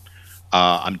game,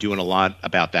 I'm doing a lot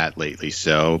about that lately.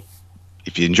 So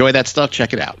if you enjoy that stuff,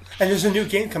 check it out. And there's a new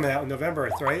game coming out in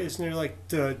November, right? Isn't there like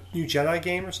the new Jedi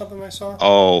game or something I saw?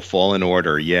 Oh, Fallen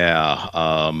Order,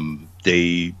 yeah.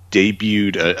 They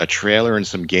debuted a trailer and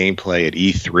some gameplay at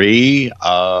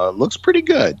E3. Looks pretty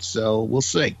good, so we'll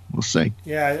see.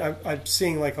 Yeah, I'm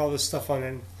seeing like all this stuff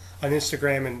on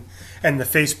Instagram and the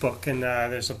Facebook, and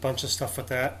there's a bunch of stuff with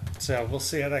that. So we'll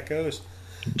see how that goes.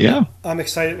 Yeah. I'm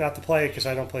excited not to play it because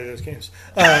I don't play those games.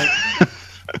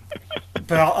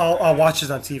 But I'll watch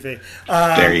it on TV.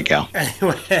 There you go.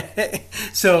 Anyway,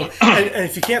 so and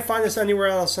if you can't find us anywhere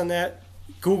else on that,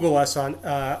 Google us on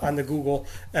the Google,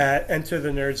 Enter the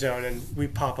Nerd Zone, and we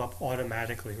pop up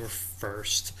automatically. We're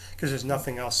first because there's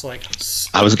nothing else like us.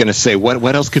 I was going to say,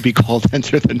 what else could be called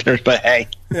Enter the Nerd, but hey.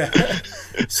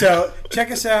 So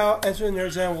check us out, Enter the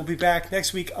Nerd Zone. We'll be back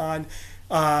next week on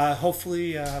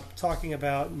hopefully talking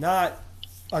about not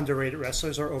underrated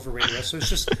wrestlers or overrated wrestlers,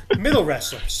 just middle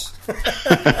wrestlers.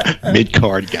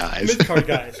 Mid-card guys.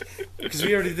 Because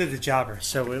we already did the jobbers,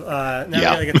 so now we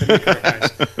got to get the mid-card guys.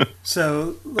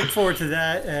 So look forward to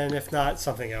that, and if not,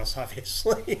 something else,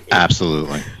 obviously.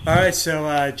 Absolutely. All right,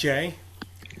 so Jay.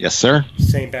 Yes, sir.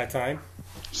 Same bat time.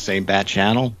 Same bat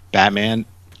channel. Batman,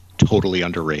 totally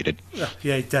underrated.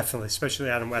 Yeah, definitely, especially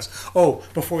Adam West. Oh,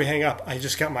 before we hang up, I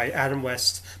just got my Adam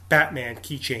West Batman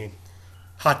keychain.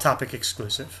 Hot Topic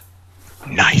exclusive.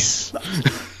 Nice.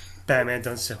 Batman,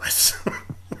 don't sue us.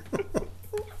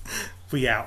 We out.